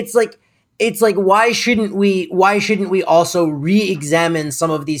 It's like why shouldn't we also re-examine some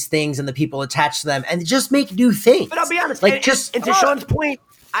of these things and the people attached to them and just make new things? But I'll be honest, like and to Sean's point,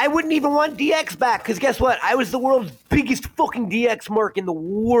 I wouldn't even want DX back because guess what? I was the world's biggest fucking DX mark in the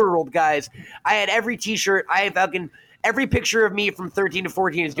world, guys. I had every T-shirt. I had fucking every picture of me from 13 to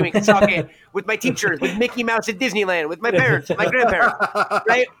 14 is doing Sake with my teachers, with Mickey Mouse at Disneyland, with my parents, my grandparents,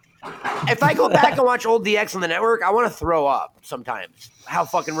 right? If I go back and watch old DX on the network, I want to throw up sometimes. How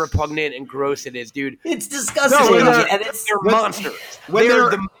fucking repugnant and gross it is, dude. It's disgusting. And they're monsters.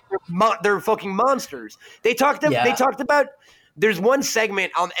 They're fucking monsters. They talked about there's one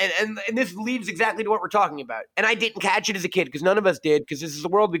segment on, and this leads exactly to what we're talking about. And I didn't catch it as a kid because none of us did, because this is the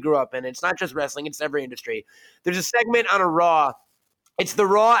world we grew up in. It's not just wrestling; it's every industry. There's a segment on a Raw. It's the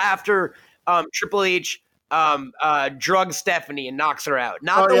Raw after Triple H drugs Stephanie and knocks her out.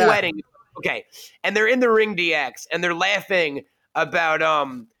 Not the wedding. Okay, and they're in the ring, DX, and they're laughing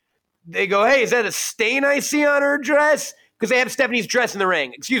about they go, hey, is that a stain I see on her dress? Because they have Stephanie's dress in the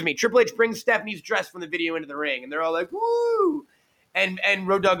ring. Excuse me. Triple H brings Stephanie's dress from the video into the ring, and they're all like, woo! And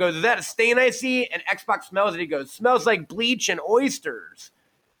Road Dogg goes, is that a stain I see? And X-Pac smells it. He goes, smells like bleach and oysters.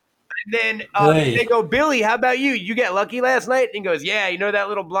 And then they go, Billy, how about you? You get lucky last night? And he goes, yeah, you know that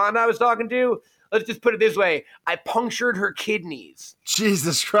little blonde I was talking to? Let's just put it this way. I punctured her kidneys.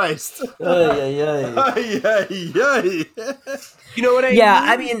 Jesus Christ. You know what I mean? Yeah,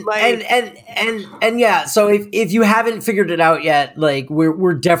 I mean, like, and yeah. So if you haven't figured it out yet, like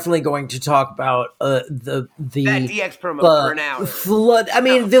we're definitely going to talk about the that DX promo for an hour. Flood. I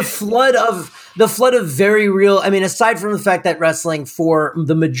mean, the flood of very real. I mean, aside from the fact that wrestling for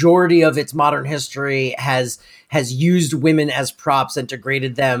the majority of its modern history has used women as props and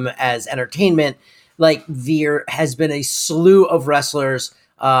degraded them as entertainment, like there has been a slew of wrestlers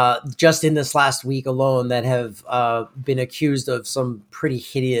just in this last week alone that have been accused of some pretty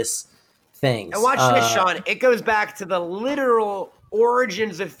hideous things. And watch this, Sean. It goes back to the literal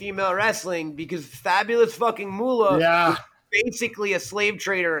origins of female wrestling, because Fabulous fucking Moolah was basically a slave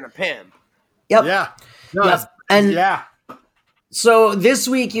trader and a pimp. Yep. Yeah. No, yep. So this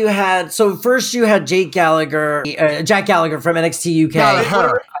week first you had Jack Gallagher from NXT UK.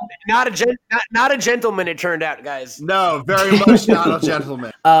 Not a gentleman, it turned out, guys. No, very much not a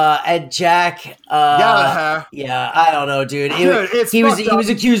gentleman. And Jack Gallagher. Yeah, I don't know, dude. He was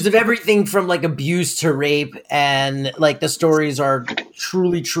accused of everything from like abuse to rape, and like the stories are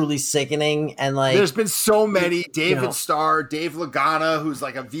truly, truly sickening. And like there's been so many. David Starr, Dave Lagana, who's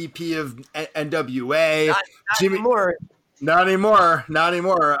like a VP of NWA. Not anymore.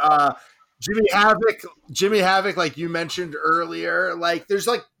 Jimmy Havoc, like you mentioned earlier, like there's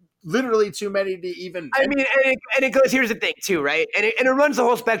like literally too many to even. I mean, and it goes. Here's the thing, too, right? And it runs the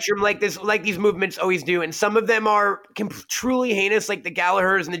whole spectrum, like these movements always do. And some of them are truly heinous, like the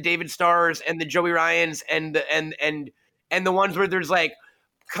Gallaghers and the David Starrs and the Joey Ryans and the ones where there's like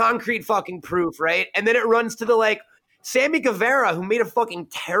concrete fucking proof, right? And then it runs to the like Sammy Guevara, who made a fucking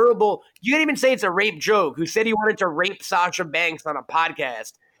terrible, you can't even say it's a rape joke, who said he wanted to rape Sasha Banks on a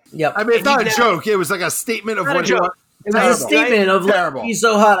podcast. Yep. I mean, it's not a joke. It was like a statement of what he wanted. It was a statement of like, he's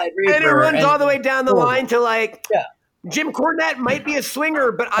so hot, I'd rape her. And it runs all the way down the line to like, Jim Cornette might be a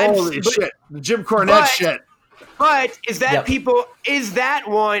swinger, but shit. The Jim Cornette shit. But is that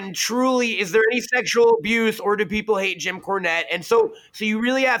one truly, is there any sexual abuse, or do people hate Jim Cornette? And so you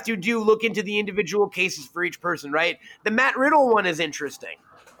really have to look into the individual cases for each person, right? The Matt Riddle one is interesting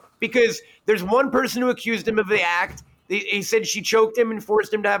because there's one person who accused him of the act. He said she choked him and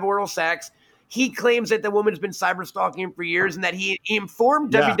forced him to have oral sex. He claims that the woman's been cyber stalking him for years, and that he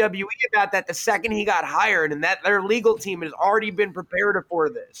informed WWE about that the second he got hired, and that their legal team has already been prepared for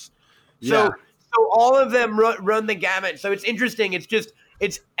this. So all of them run the gamut. So it's interesting.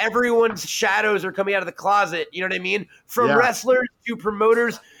 It's everyone's shadows are coming out of the closet. You know what I mean? From wrestlers to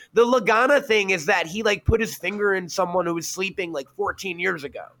promoters. The Lagana thing is that he like put his finger in someone who was sleeping like 14 years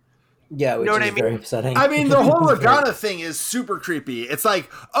ago. Yeah, which is very upsetting. I mean, the whole Lagana thing is super creepy. It's like,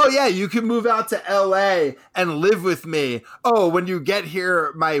 oh yeah, you can move out to LA and live with me. Oh, when you get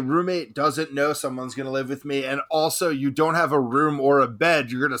here, my roommate doesn't know someone's going to live with me. And also you don't have a room or a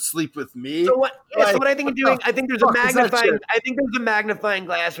bed. You're going to sleep with me. So what I think of doing, I think there's a magnifying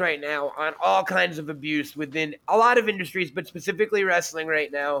glass right now on all kinds of abuse within a lot of industries, but specifically wrestling right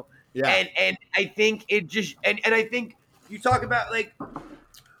now. Yeah. And I think it just, and I think you talk about like,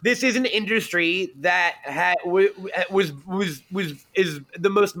 this is an industry that is the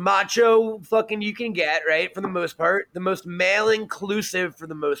most macho fucking you can get, right? For the most part, the most male inclusive for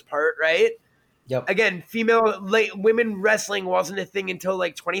the most part, right? Yep. Again, women wrestling wasn't a thing until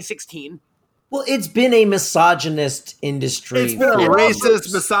like 2016. Well, it's been a misogynist industry. It's been a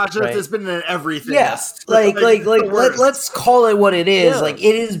racist, misogynist. Right. It's been in everything. Yes, let's call it what it is. Yeah. Like,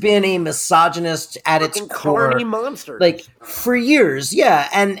 it has been a misogynist at its core. Carny monster. Like, for years, yeah.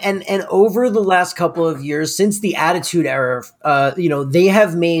 And over the last couple of years, since the Attitude Era, they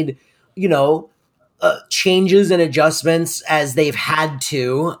have made, changes and adjustments as they've had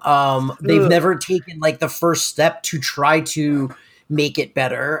to. They've never taken, like, the first step to try to make it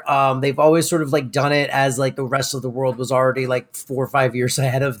better. They've always sort of like done it as like the rest of the world was already like 4 or 5 years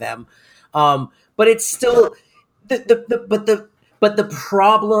ahead of them. But it's still the But the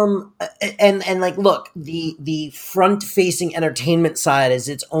problem, and like, look, the front facing entertainment side is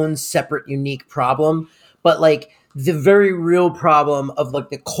its own separate, unique problem. But like the very real problem of like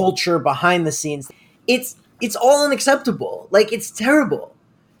the culture behind the scenes, it's all unacceptable. Like it's terrible.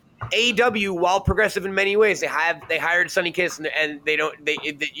 AEW, while progressive in many ways, they hired Sonny Kiss and they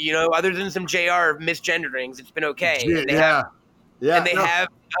you know, other than some JR misgenderings, it's been okay. And they have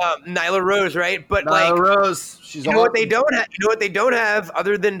Nyla Rose, right? But Nyla Rose, she's you know what they don't have. You know what they don't have,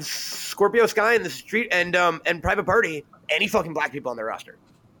 other than Scorpio Sky and the Street and Private Party, any fucking black people on their roster.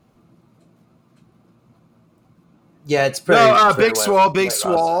 Yeah, it's pretty. No, Big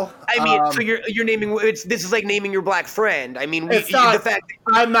Swole. I mean, so you're naming. This is like naming your black friend. I mean, the fact that,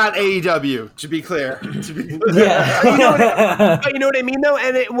 I'm not AEW. To be clear. Yeah. You know what I mean, though.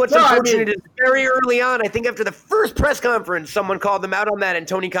 And what's unfortunate is very early on. I think after the first press conference, someone called them out on that, and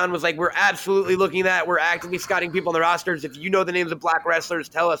Tony Khan was like, "We're absolutely looking at that. We're actively scouting people on the rosters. If you know the names of black wrestlers,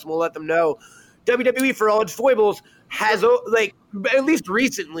 tell us, and we'll let them know." WWE, for all its foibles, has, like, at least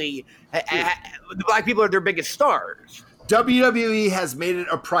recently, the black people are their biggest stars. WWE has made it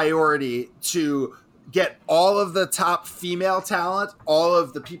a priority to get all of the top female talent, all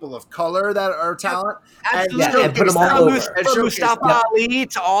of the people of color that are talent, and put them all over. From Mustafa Ali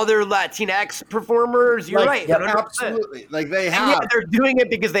to all their Latinx performers. You're right. Yep, absolutely. Like they have. And they're doing it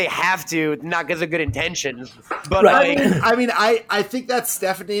because they have to, not because of good intentions. But I think that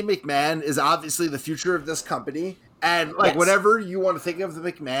Stephanie McMahon is obviously the future of this company. And whatever you want to think of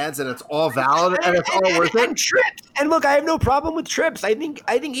the McMahons, and it's all valid and it's all worth it. And Trips, and look, I have no problem with Trips. I think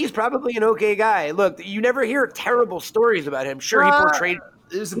he's probably an okay guy. Look, you never hear terrible stories about him. Sure, he portrayed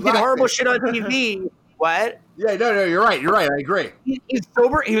horrible shit on TV. What? Yeah, no, you're right. I agree. He's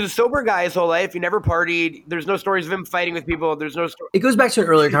sober. He was a sober guy his whole life. He never partied. There's no stories of him fighting with people. There's no story. It goes back to an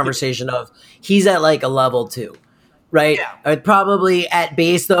earlier conversation of he's at like a level 2. Right. Yeah. Probably at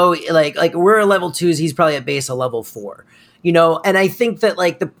base though, like we're a level 2s. He's probably at base a level 4, you know? And I think that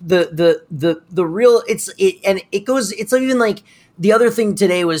like the real, it's even like the other thing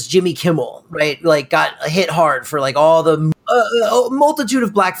today was Jimmy Kimmel, right? Like got hit hard for like all the multitude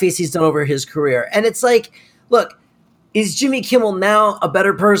of blackface he's done over his career. And it's like, look, is Jimmy Kimmel now a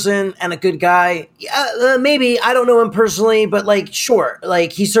better person and a good guy? Yeah, maybe. I don't know him personally, but like, sure.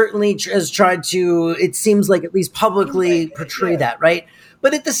 Like he certainly has tried to, it seems like at least publicly portray that, right?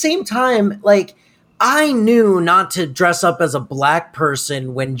 But at the same time, like I knew not to dress up as a black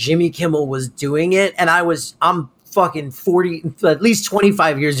person when Jimmy Kimmel was doing it. And I'm fucking 40, at least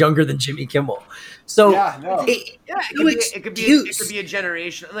 25 years younger than Jimmy Kimmel. So it could be a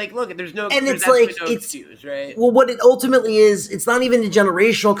generation. Like, look, there's no, and there's it's like no excuse, right? Well, what it ultimately is, it's not even a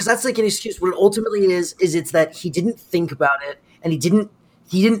generational, because that's like an excuse. What it ultimately is it's that he didn't think about it, and he didn't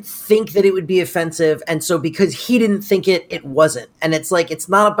think that it would be offensive, and so because he didn't think it wasn't. And it's like, it's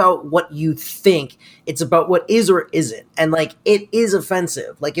not about what you think, it's about what is or isn't. And like, it is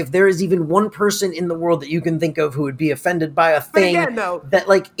offensive. Like if there is even one person in the world that you can think of who would be offended by a thing that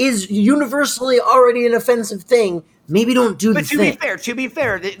like is universally already an offensive thing, maybe don't do the thing. But to be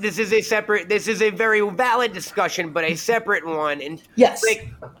fair, this is a very valid discussion, but a separate one. And yes, like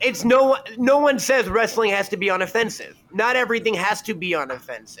it's no one says wrestling has to be unoffensive. Not everything has to be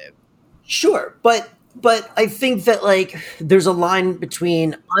unoffensive. Sure, but I think that like there's a line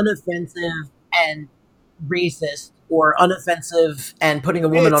between unoffensive and racist, or unoffensive and putting a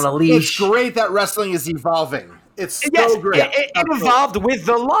woman on a leash. It's great that wrestling is evolving. It's so great. It evolved with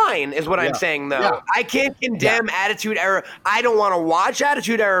the line, is what I'm saying, though. Yeah. I can't condemn Attitude Era. I don't want to watch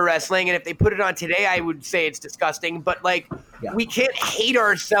Attitude Era wrestling, and if they put it on today, I would say it's disgusting. But, like, we can't hate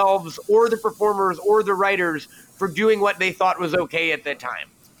ourselves or the performers or the writers for doing what they thought was okay at the time.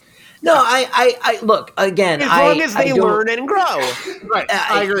 No, I look again. As long as they learn and grow, right?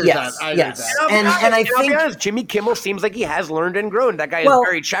 I agree with that. I agree with that. And I think honest, Jimmy Kimmel seems like he has learned and grown. That guy is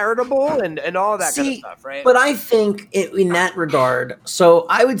very charitable and all that kind of stuff, right? But I think in that regard, so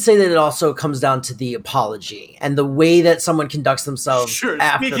I would say that it also comes down to the apology and the way that someone conducts themselves. Sure.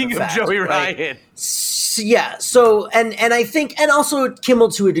 After Speaking the of fact, Joey right? Ryan. Yeah. So and I think, and also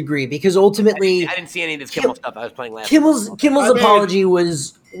Kimmel to a degree, because ultimately I didn't see any of this Kimmel stuff. I was playing last. Kimmel's apology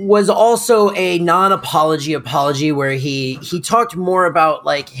was also a non-apology where he talked more about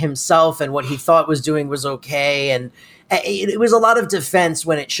like himself and what he thought was doing was okay, and it was a lot of defense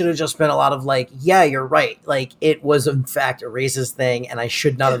when it should have just been a lot of like, yeah, you're right, like it was in fact a racist thing and I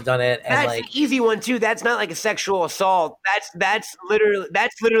should not have done it. And that's like an easy one too. That's not like a sexual assault. That's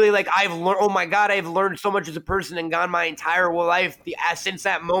literally like I've learned. Oh my god, I've learned so much as a person and gone my entire life since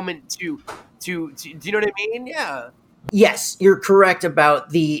that moment to do you know what I mean? Yeah. Yes, you're correct about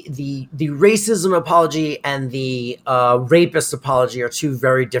the racism apology and the rapist apology are two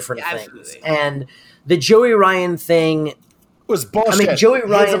very different things. Absolutely. And the Joey Ryan thing was bullshit. I mean, Joey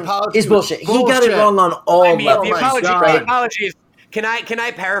Ryan is bullshit. He got it wrong on all levels. The apology is. Can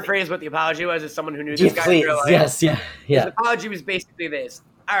I paraphrase what the apology was as someone who knew this guy in real life? Yes, yeah. His apology was basically this.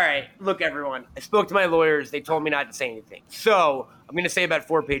 All right, look, everyone. I spoke to my lawyers. They told me not to say anything. So I'm going to say about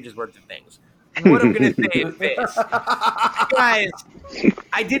 4 pages worth of things. What I'm going to say is this. Guys,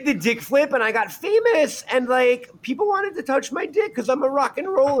 I did the dick flip and I got famous. And, like, people wanted to touch my dick because I'm a rock and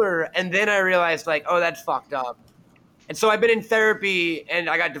roller. And then I realized, like, oh, that's fucked up. And so I've been in therapy and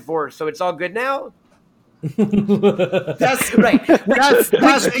I got divorced. So it's all good now? That's right.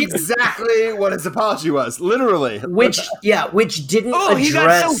 That's exactly what his apology was, literally. Which didn't address. He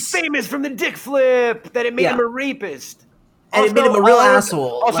got so famous from the dick flip that it made him a rapist. And it made him a real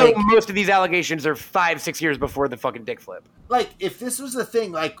asshole. Also, most of these allegations are 5-6 years before the fucking dick flip. Like, if this was a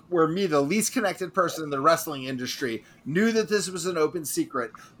thing, like, where me, the least connected person in the wrestling industry, knew that this was an open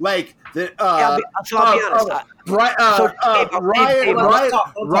secret, like, I'll be honest. Ryan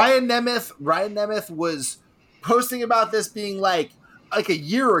Nemeth was posting about this being like a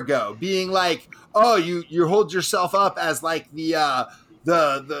year ago, being like, oh, you hold yourself up as like the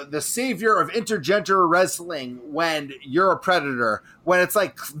savior of intergender wrestling when you're a predator, when it's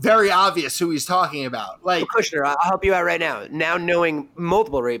like very obvious who he's talking about. Like, Kushner, I'll help you out right now. Now knowing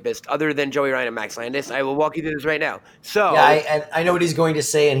multiple rapists other than Joey Ryan and Max Landis, I will walk you through this right now. So I know what he's going to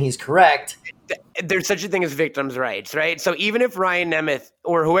say, and he's correct. There's such a thing as victims' rights, right? So even if Ryan Nemeth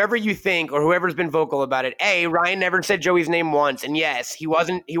or whoever you think or whoever's been vocal about it, Ryan never said Joey's name once, and yes, he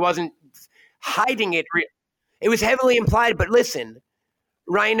wasn't hiding it. It was heavily implied, but listen.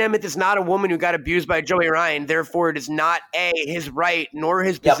 Ryan Nemeth is not a woman who got abused by Joey Ryan. Therefore, it is not his right nor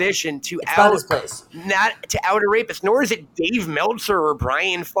his position to out a rapist. Nor is it Dave Meltzer or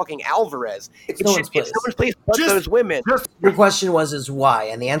Brian fucking Alvarez. It's no one's place but those women. Your question was why,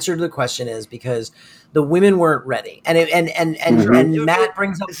 and the answer to the question is because the women weren't ready. And Matt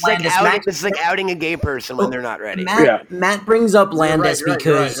brings up Landis. It's like outing a gay person when they're not ready. Matt brings up Landis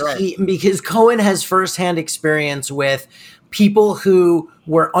because Cohen has firsthand experience with people who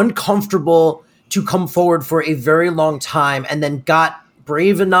were uncomfortable to come forward for a very long time and then got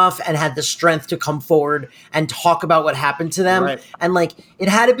brave enough and had the strength to come forward and talk about what happened to them. Right. And like, it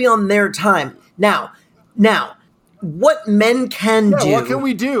had to be on their time. Now, what men can do. What can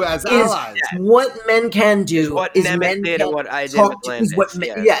we do as allies? What men can do what is men did and what I did with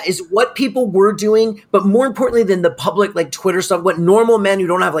Landis. Is what people were doing, but more importantly than the public, like Twitter stuff, what normal men who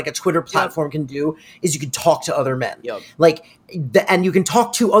don't have like a Twitter platform can do is you can talk to other men. And you can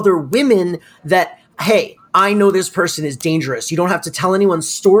talk to other women that, hey, I know this person is dangerous. You don't have to tell anyone's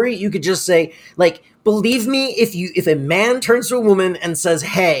story. You could just say, like, believe me, if a man turns to a woman and says,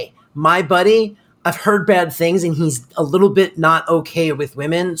 hey, my buddy, I've heard bad things and he's a little bit not okay with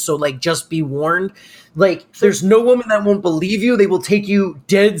women. So like, just be warned. Like, there's no woman that won't believe you. They will take you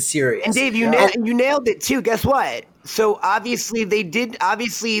dead serious. And Dave, you nailed it too. Guess what? So obviously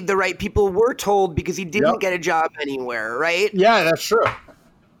the right people were told because he didn't get a job anywhere, right? Yeah, that's true.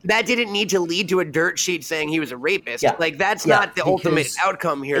 That didn't need to lead to a dirt sheet saying he was a rapist. Yeah. Like, that's not the ultimate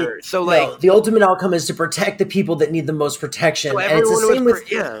outcome here. The ultimate outcome is to protect the people that need the most protection. So and it's the same with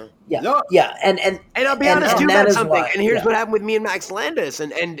And I'll be honest too about something. And here's what happened with me and Max Landis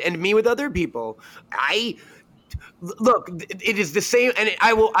and me with other people. Look, it is the same, and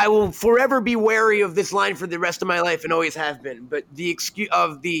I will forever be wary of this line for the rest of my life, and always have been. But the excuse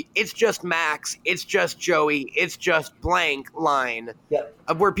of it's just Max, it's just Joey, it's just blank line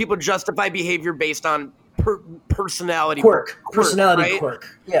of where people justify behavior based on personality quirk.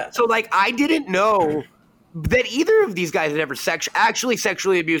 Yeah. So like, I didn't know that either of these guys had ever actually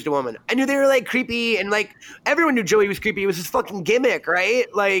sexually abused a woman. I knew they were like creepy, and like everyone knew Joey was creepy. It was his fucking gimmick, right?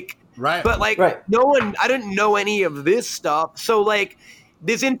 Like. Right. But like no one, I didn't know any of this stuff. So like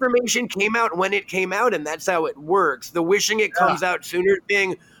this information came out when it came out, and that's how it works. The wishing it comes out sooner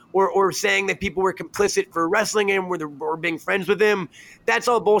thing, or saying that people were complicit for wrestling him or being friends with him, that's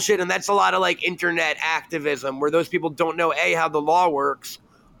all bullshit. And that's a lot of like internet activism where those people don't know A, how the law works,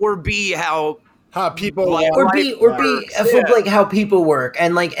 or B, how people like how people work.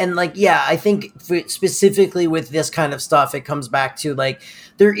 And I think specifically with this kind of stuff, it comes back to like,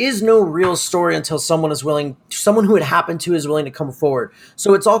 there is no real story until someone who it happened to is willing to come forward.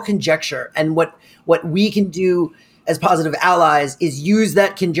 So it's all conjecture. And what we can do as positive allies is use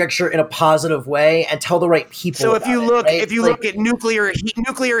that conjecture in a positive way and tell the right people. So if you look, right? Look at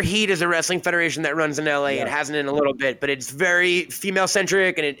Nuclear Heat is a wrestling federation that runs in LA. Yeah. It hasn't in a little bit, but it's very female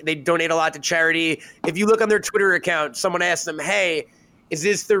centric and they donate a lot to charity. If you look on their Twitter account, someone asked them, "Hey, is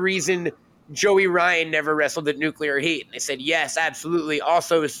this the reason Joey Ryan never wrestled at Nuclear Heat?" And they said, "Yes, absolutely.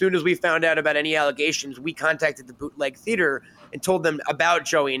 Also, as soon as we found out about any allegations, we contacted the Bootleg Theater and told them about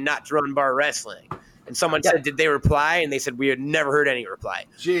Joey and not to run bar wrestling." And someone said, "Did they reply?" And they said, "We had never heard any reply."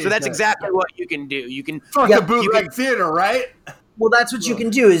 So that's exactly what you can do. You can fuck the Bootleg Theater, right? Well, that's what you can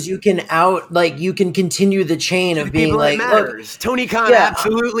do is you can continue the chain of being like, look, Tony Khan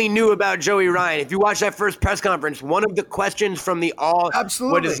absolutely knew about Joey Ryan. If you watch that first press conference, one of the questions from the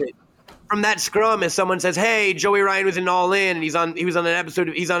what is it? From that scrum is someone says, "Hey, Joey Ryan was in All In and he's on an episode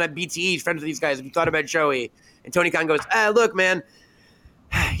of, he's on a BTE, he's friends with these guys. Have you thought about Joey?" And Tony Khan goes, "Look, man."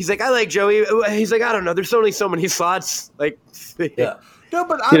 He's like, "I like Joey." He's like, "I don't know. There's only so many slots." Like, yeah. No,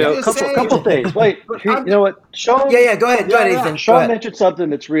 but I'm just saying. Couple things. Wait, you know what, Sean? Yeah. Go ahead, Ethan. Sean mentioned something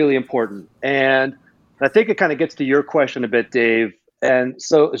that's really important, and I think it kind of gets to your question a bit, Dave. And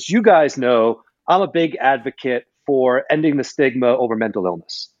so, as you guys know, I'm a big advocate for ending the stigma over mental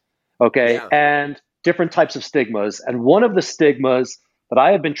illness. Okay, and different types of stigmas, and one of the stigmas that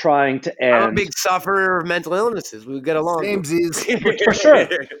I have been trying to end. I'm a big sufferer of mental illnesses. We get along. For sure.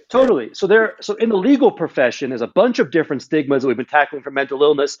 Totally. So in the legal profession, there's a bunch of different stigmas that we've been tackling for mental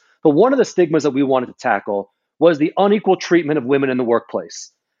illness. But one of the stigmas that we wanted to tackle was the unequal treatment of women in the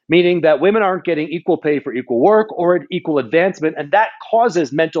workplace, meaning that women aren't getting equal pay for equal work or equal advancement. And that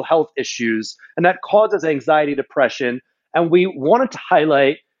causes mental health issues and that causes anxiety, depression. And we wanted to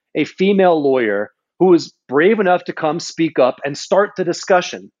highlight a female lawyer who was brave enough to come speak up and start the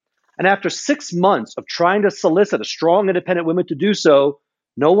discussion. And after 6 months of trying to solicit a strong, independent woman to do so,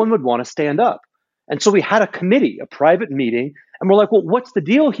 no one would want to stand up. And so we had a committee, a private meeting, and we're like, well, what's the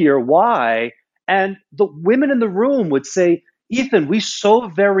deal here? Why? And the women in the room would say, "Ethan, we so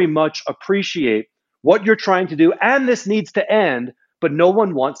very much appreciate what you're trying to do, and this needs to end, but no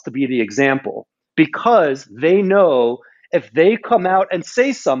one wants to be the example because they know if they come out and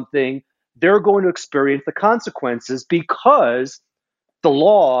say something, they're going to experience the consequences because the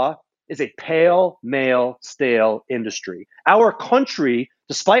law is a pale, male, stale industry. Our country,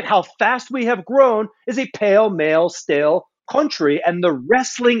 despite how fast we have grown, is a pale, male, stale country, and the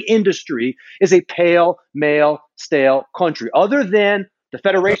wrestling industry is a pale, male, stale country. Other than the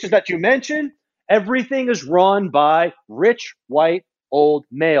federations that you mentioned, everything is run by rich, white, old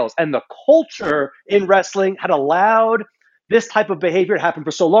males. And the culture in wrestling had allowed this type of behavior to happen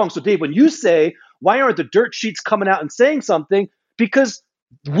for so long. So Dave, when you say, why aren't the dirt sheets coming out and saying something? Because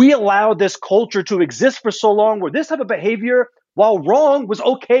we allowed this culture to exist for so long where this type of behavior, while wrong, was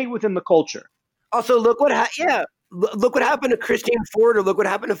okay within the culture. Also, look what happened to Christine Ford, or look what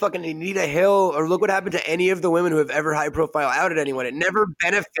happened to fucking Anita Hill, or look what happened to any of the women who have ever high profile outed anyone. It never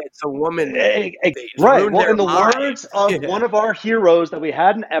benefits a woman. Right. Well, in the words of one of our heroes that we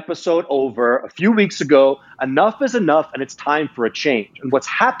had an episode over a few weeks ago, enough is enough and it's time for a change. And what's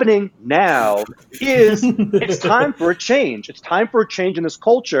happening now is it's time for a change. It's time for a change in this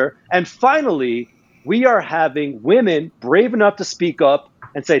culture. And finally, we are having women brave enough to speak up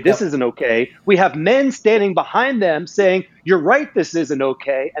and say, this isn't okay. We have men standing behind them saying, you're right, this isn't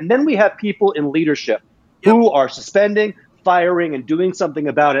okay. And then we have people in leadership who are suspending, firing, and doing something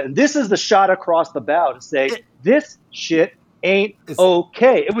about it. And this is the shot across the bow to say, this shit ain't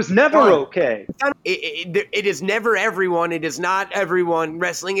okay. It was never okay. It is never everyone. It is not everyone.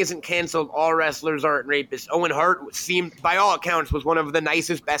 Wrestling isn't canceled. All wrestlers aren't rapists. Owen Hart seemed, by all accounts, was one of the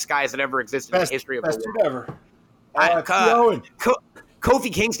nicest, best guys that ever existed in the history of the world. Best ever.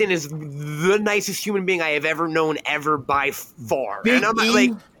 Kofi Kingston is the nicest human being I have ever known, ever by far.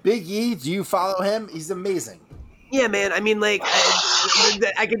 Big E, do you follow him? He's amazing. Yeah, man. I mean, like,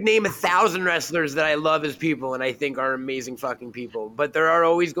 I could name 1,000 wrestlers that I love as people and I think are amazing fucking people. But there are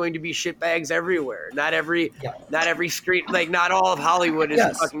always going to be shitbags everywhere. Not every screen, like, not all of Hollywood is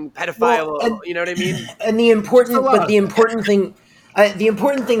fucking pedophile. Well, you know what I mean? And the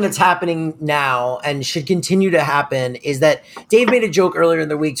important thing that's happening now and should continue to happen is that Dave made a joke earlier in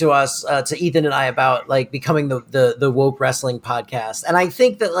the week to us, to Ethan and I, about like becoming the woke wrestling podcast. And I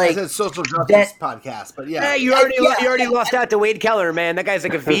think that like I said social justice podcast, but you already lost out to Wade Keller, man. That guy's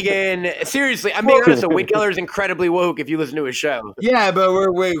like a vegan. Seriously, I'm being honest. Wade Keller is incredibly woke if you listen to his show. Yeah, but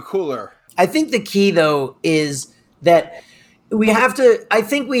we're way cooler. I think the key though is that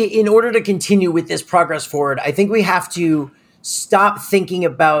in order to continue with this progress forward, I think we have to stop thinking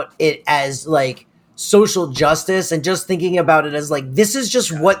about it as like social justice and just thinking about it as like, this is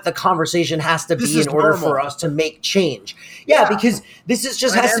just what the conversation has to be in order for us to make change. Yeah, because this is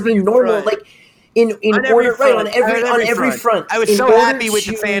just has to be normal. Like in order, right, on every front. I was so happy with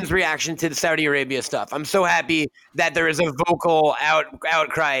the fans' reaction to the Saudi Arabia stuff. I'm so happy that there is a vocal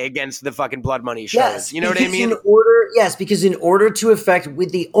outcry against the fucking blood money shows. Yes, you know what I mean? Because in order to affect,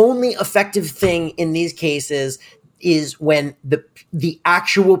 with the only effective thing in these cases is when the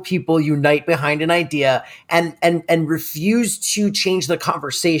actual people unite behind an idea and refuse to change the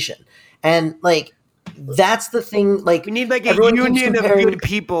conversation. And like, that's the thing. Like, we need like a union of good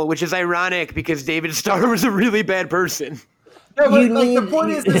people, which is ironic because David Starr was a really bad person. No, but the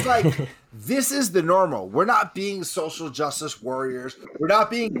point is like, this is the normal. We're not being social justice warriors. We're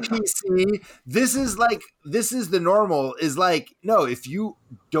not being PC. This is the normal. Is like, no, if you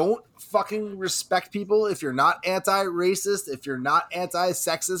don't fucking respect people, if you're not anti-racist, if you're not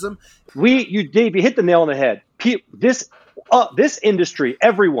anti-sexism, Dave, you hit the nail on the head. This industry,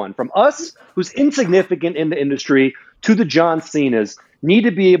 everyone from us who's insignificant in the industry to the John Cenas, need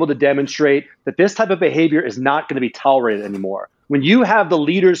to be able to demonstrate that this type of behavior is not going to be tolerated anymore. When you have the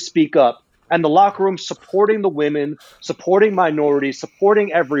leaders speak up and the locker room supporting the women, supporting minorities,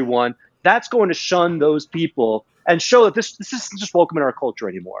 supporting everyone, that's going to shun those people and show that this isn't just welcome in our culture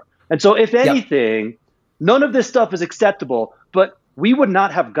anymore. And so if anything, none of this stuff is acceptable, but we would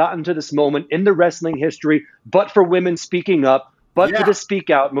not have gotten to this moment in the wrestling history but for women speaking up, but for the Speak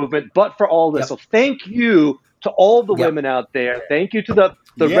Out movement, but for all this. So thank you to all the women out there. Thank you to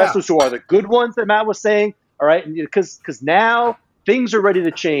the wrestlers who are the good ones that Matt was saying. All right, because now things are ready to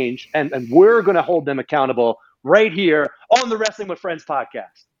change, and we're going to hold them accountable right here on the Wrestling with Friends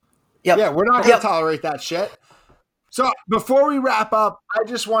podcast. Yeah, we're not going to tolerate that shit. So before we wrap up, I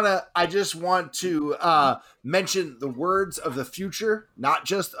just want to mention the words of the future, not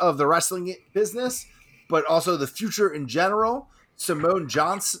just of the wrestling business, but also the future in general. Simone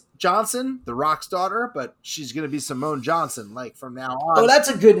Johnson, The Rock's daughter, but she's going to be Simone Johnson, like, from now on. Oh, that's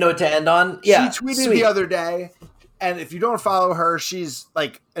a good note to end on. Yeah, she tweeted the other day, and if you don't follow her, she's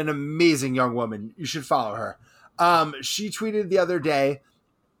like an amazing young woman. You should follow her. She tweeted the other day,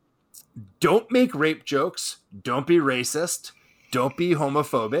 "Don't make rape jokes. Don't be racist. Don't be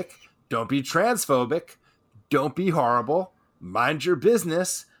homophobic. Don't be transphobic. Don't be horrible. Mind your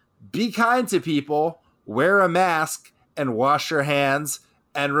business. Be kind to people. Wear a mask and wash your hands.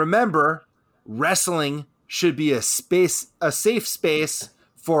 And remember, wrestling should be a safe space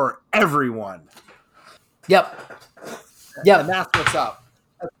for everyone." Yep. And that's what's up.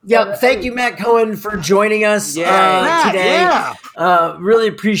 Yep. Thank you, Matt Cohen, for joining us today. Really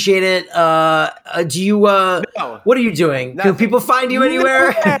appreciate it. Do you? What are you doing? Can people find you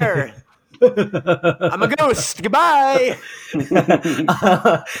anywhere? I'm a ghost. Goodbye.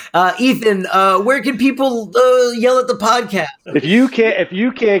 Ethan, where can people yell at the podcast? If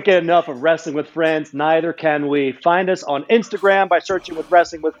you can't get enough of Wrestling with Friends, neither can we. Find us on Instagram by searching with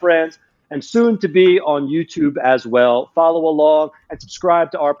Wrestling with Friends, and soon to be on YouTube as well. Follow along and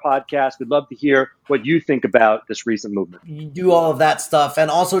subscribe to our podcast. We'd love to hear what you think about this recent movement. You do all of that stuff.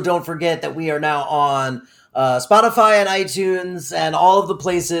 And also don't forget that we are now on Spotify and iTunes and all of the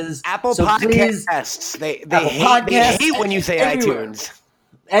places. Apple Podcasts. They hate when you say everywhere. iTunes.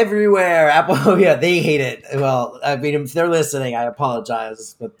 Everywhere. Apple. Oh, yeah, they hate it. Well, I mean, if they're listening, I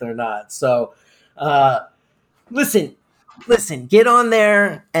apologize, but they're not. So listen, get on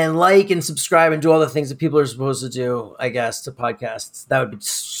there and like and subscribe and do all the things that people are supposed to do, I guess, to podcasts. That would be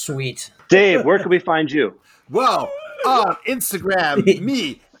sweet. Dave, where can we find you? Well, on Instagram,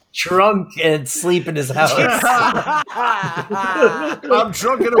 me. Drunk and sleep in his house. I'm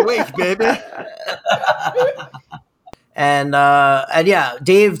drunk and awake, baby. And yeah,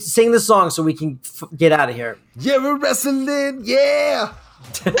 Dave, sing the song so we can get out of here. Yeah, we're wrestling. Yeah.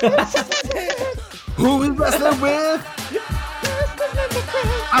 Who we wrestling with?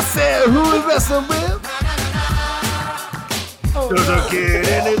 I said, who we wrestling with? Doesn't get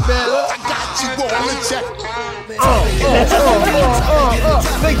any better. I got you on the check.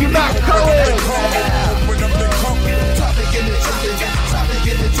 Thank you, Matt Cohen.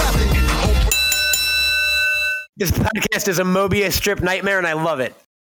 This podcast is a Mobius strip nightmare, and I love it.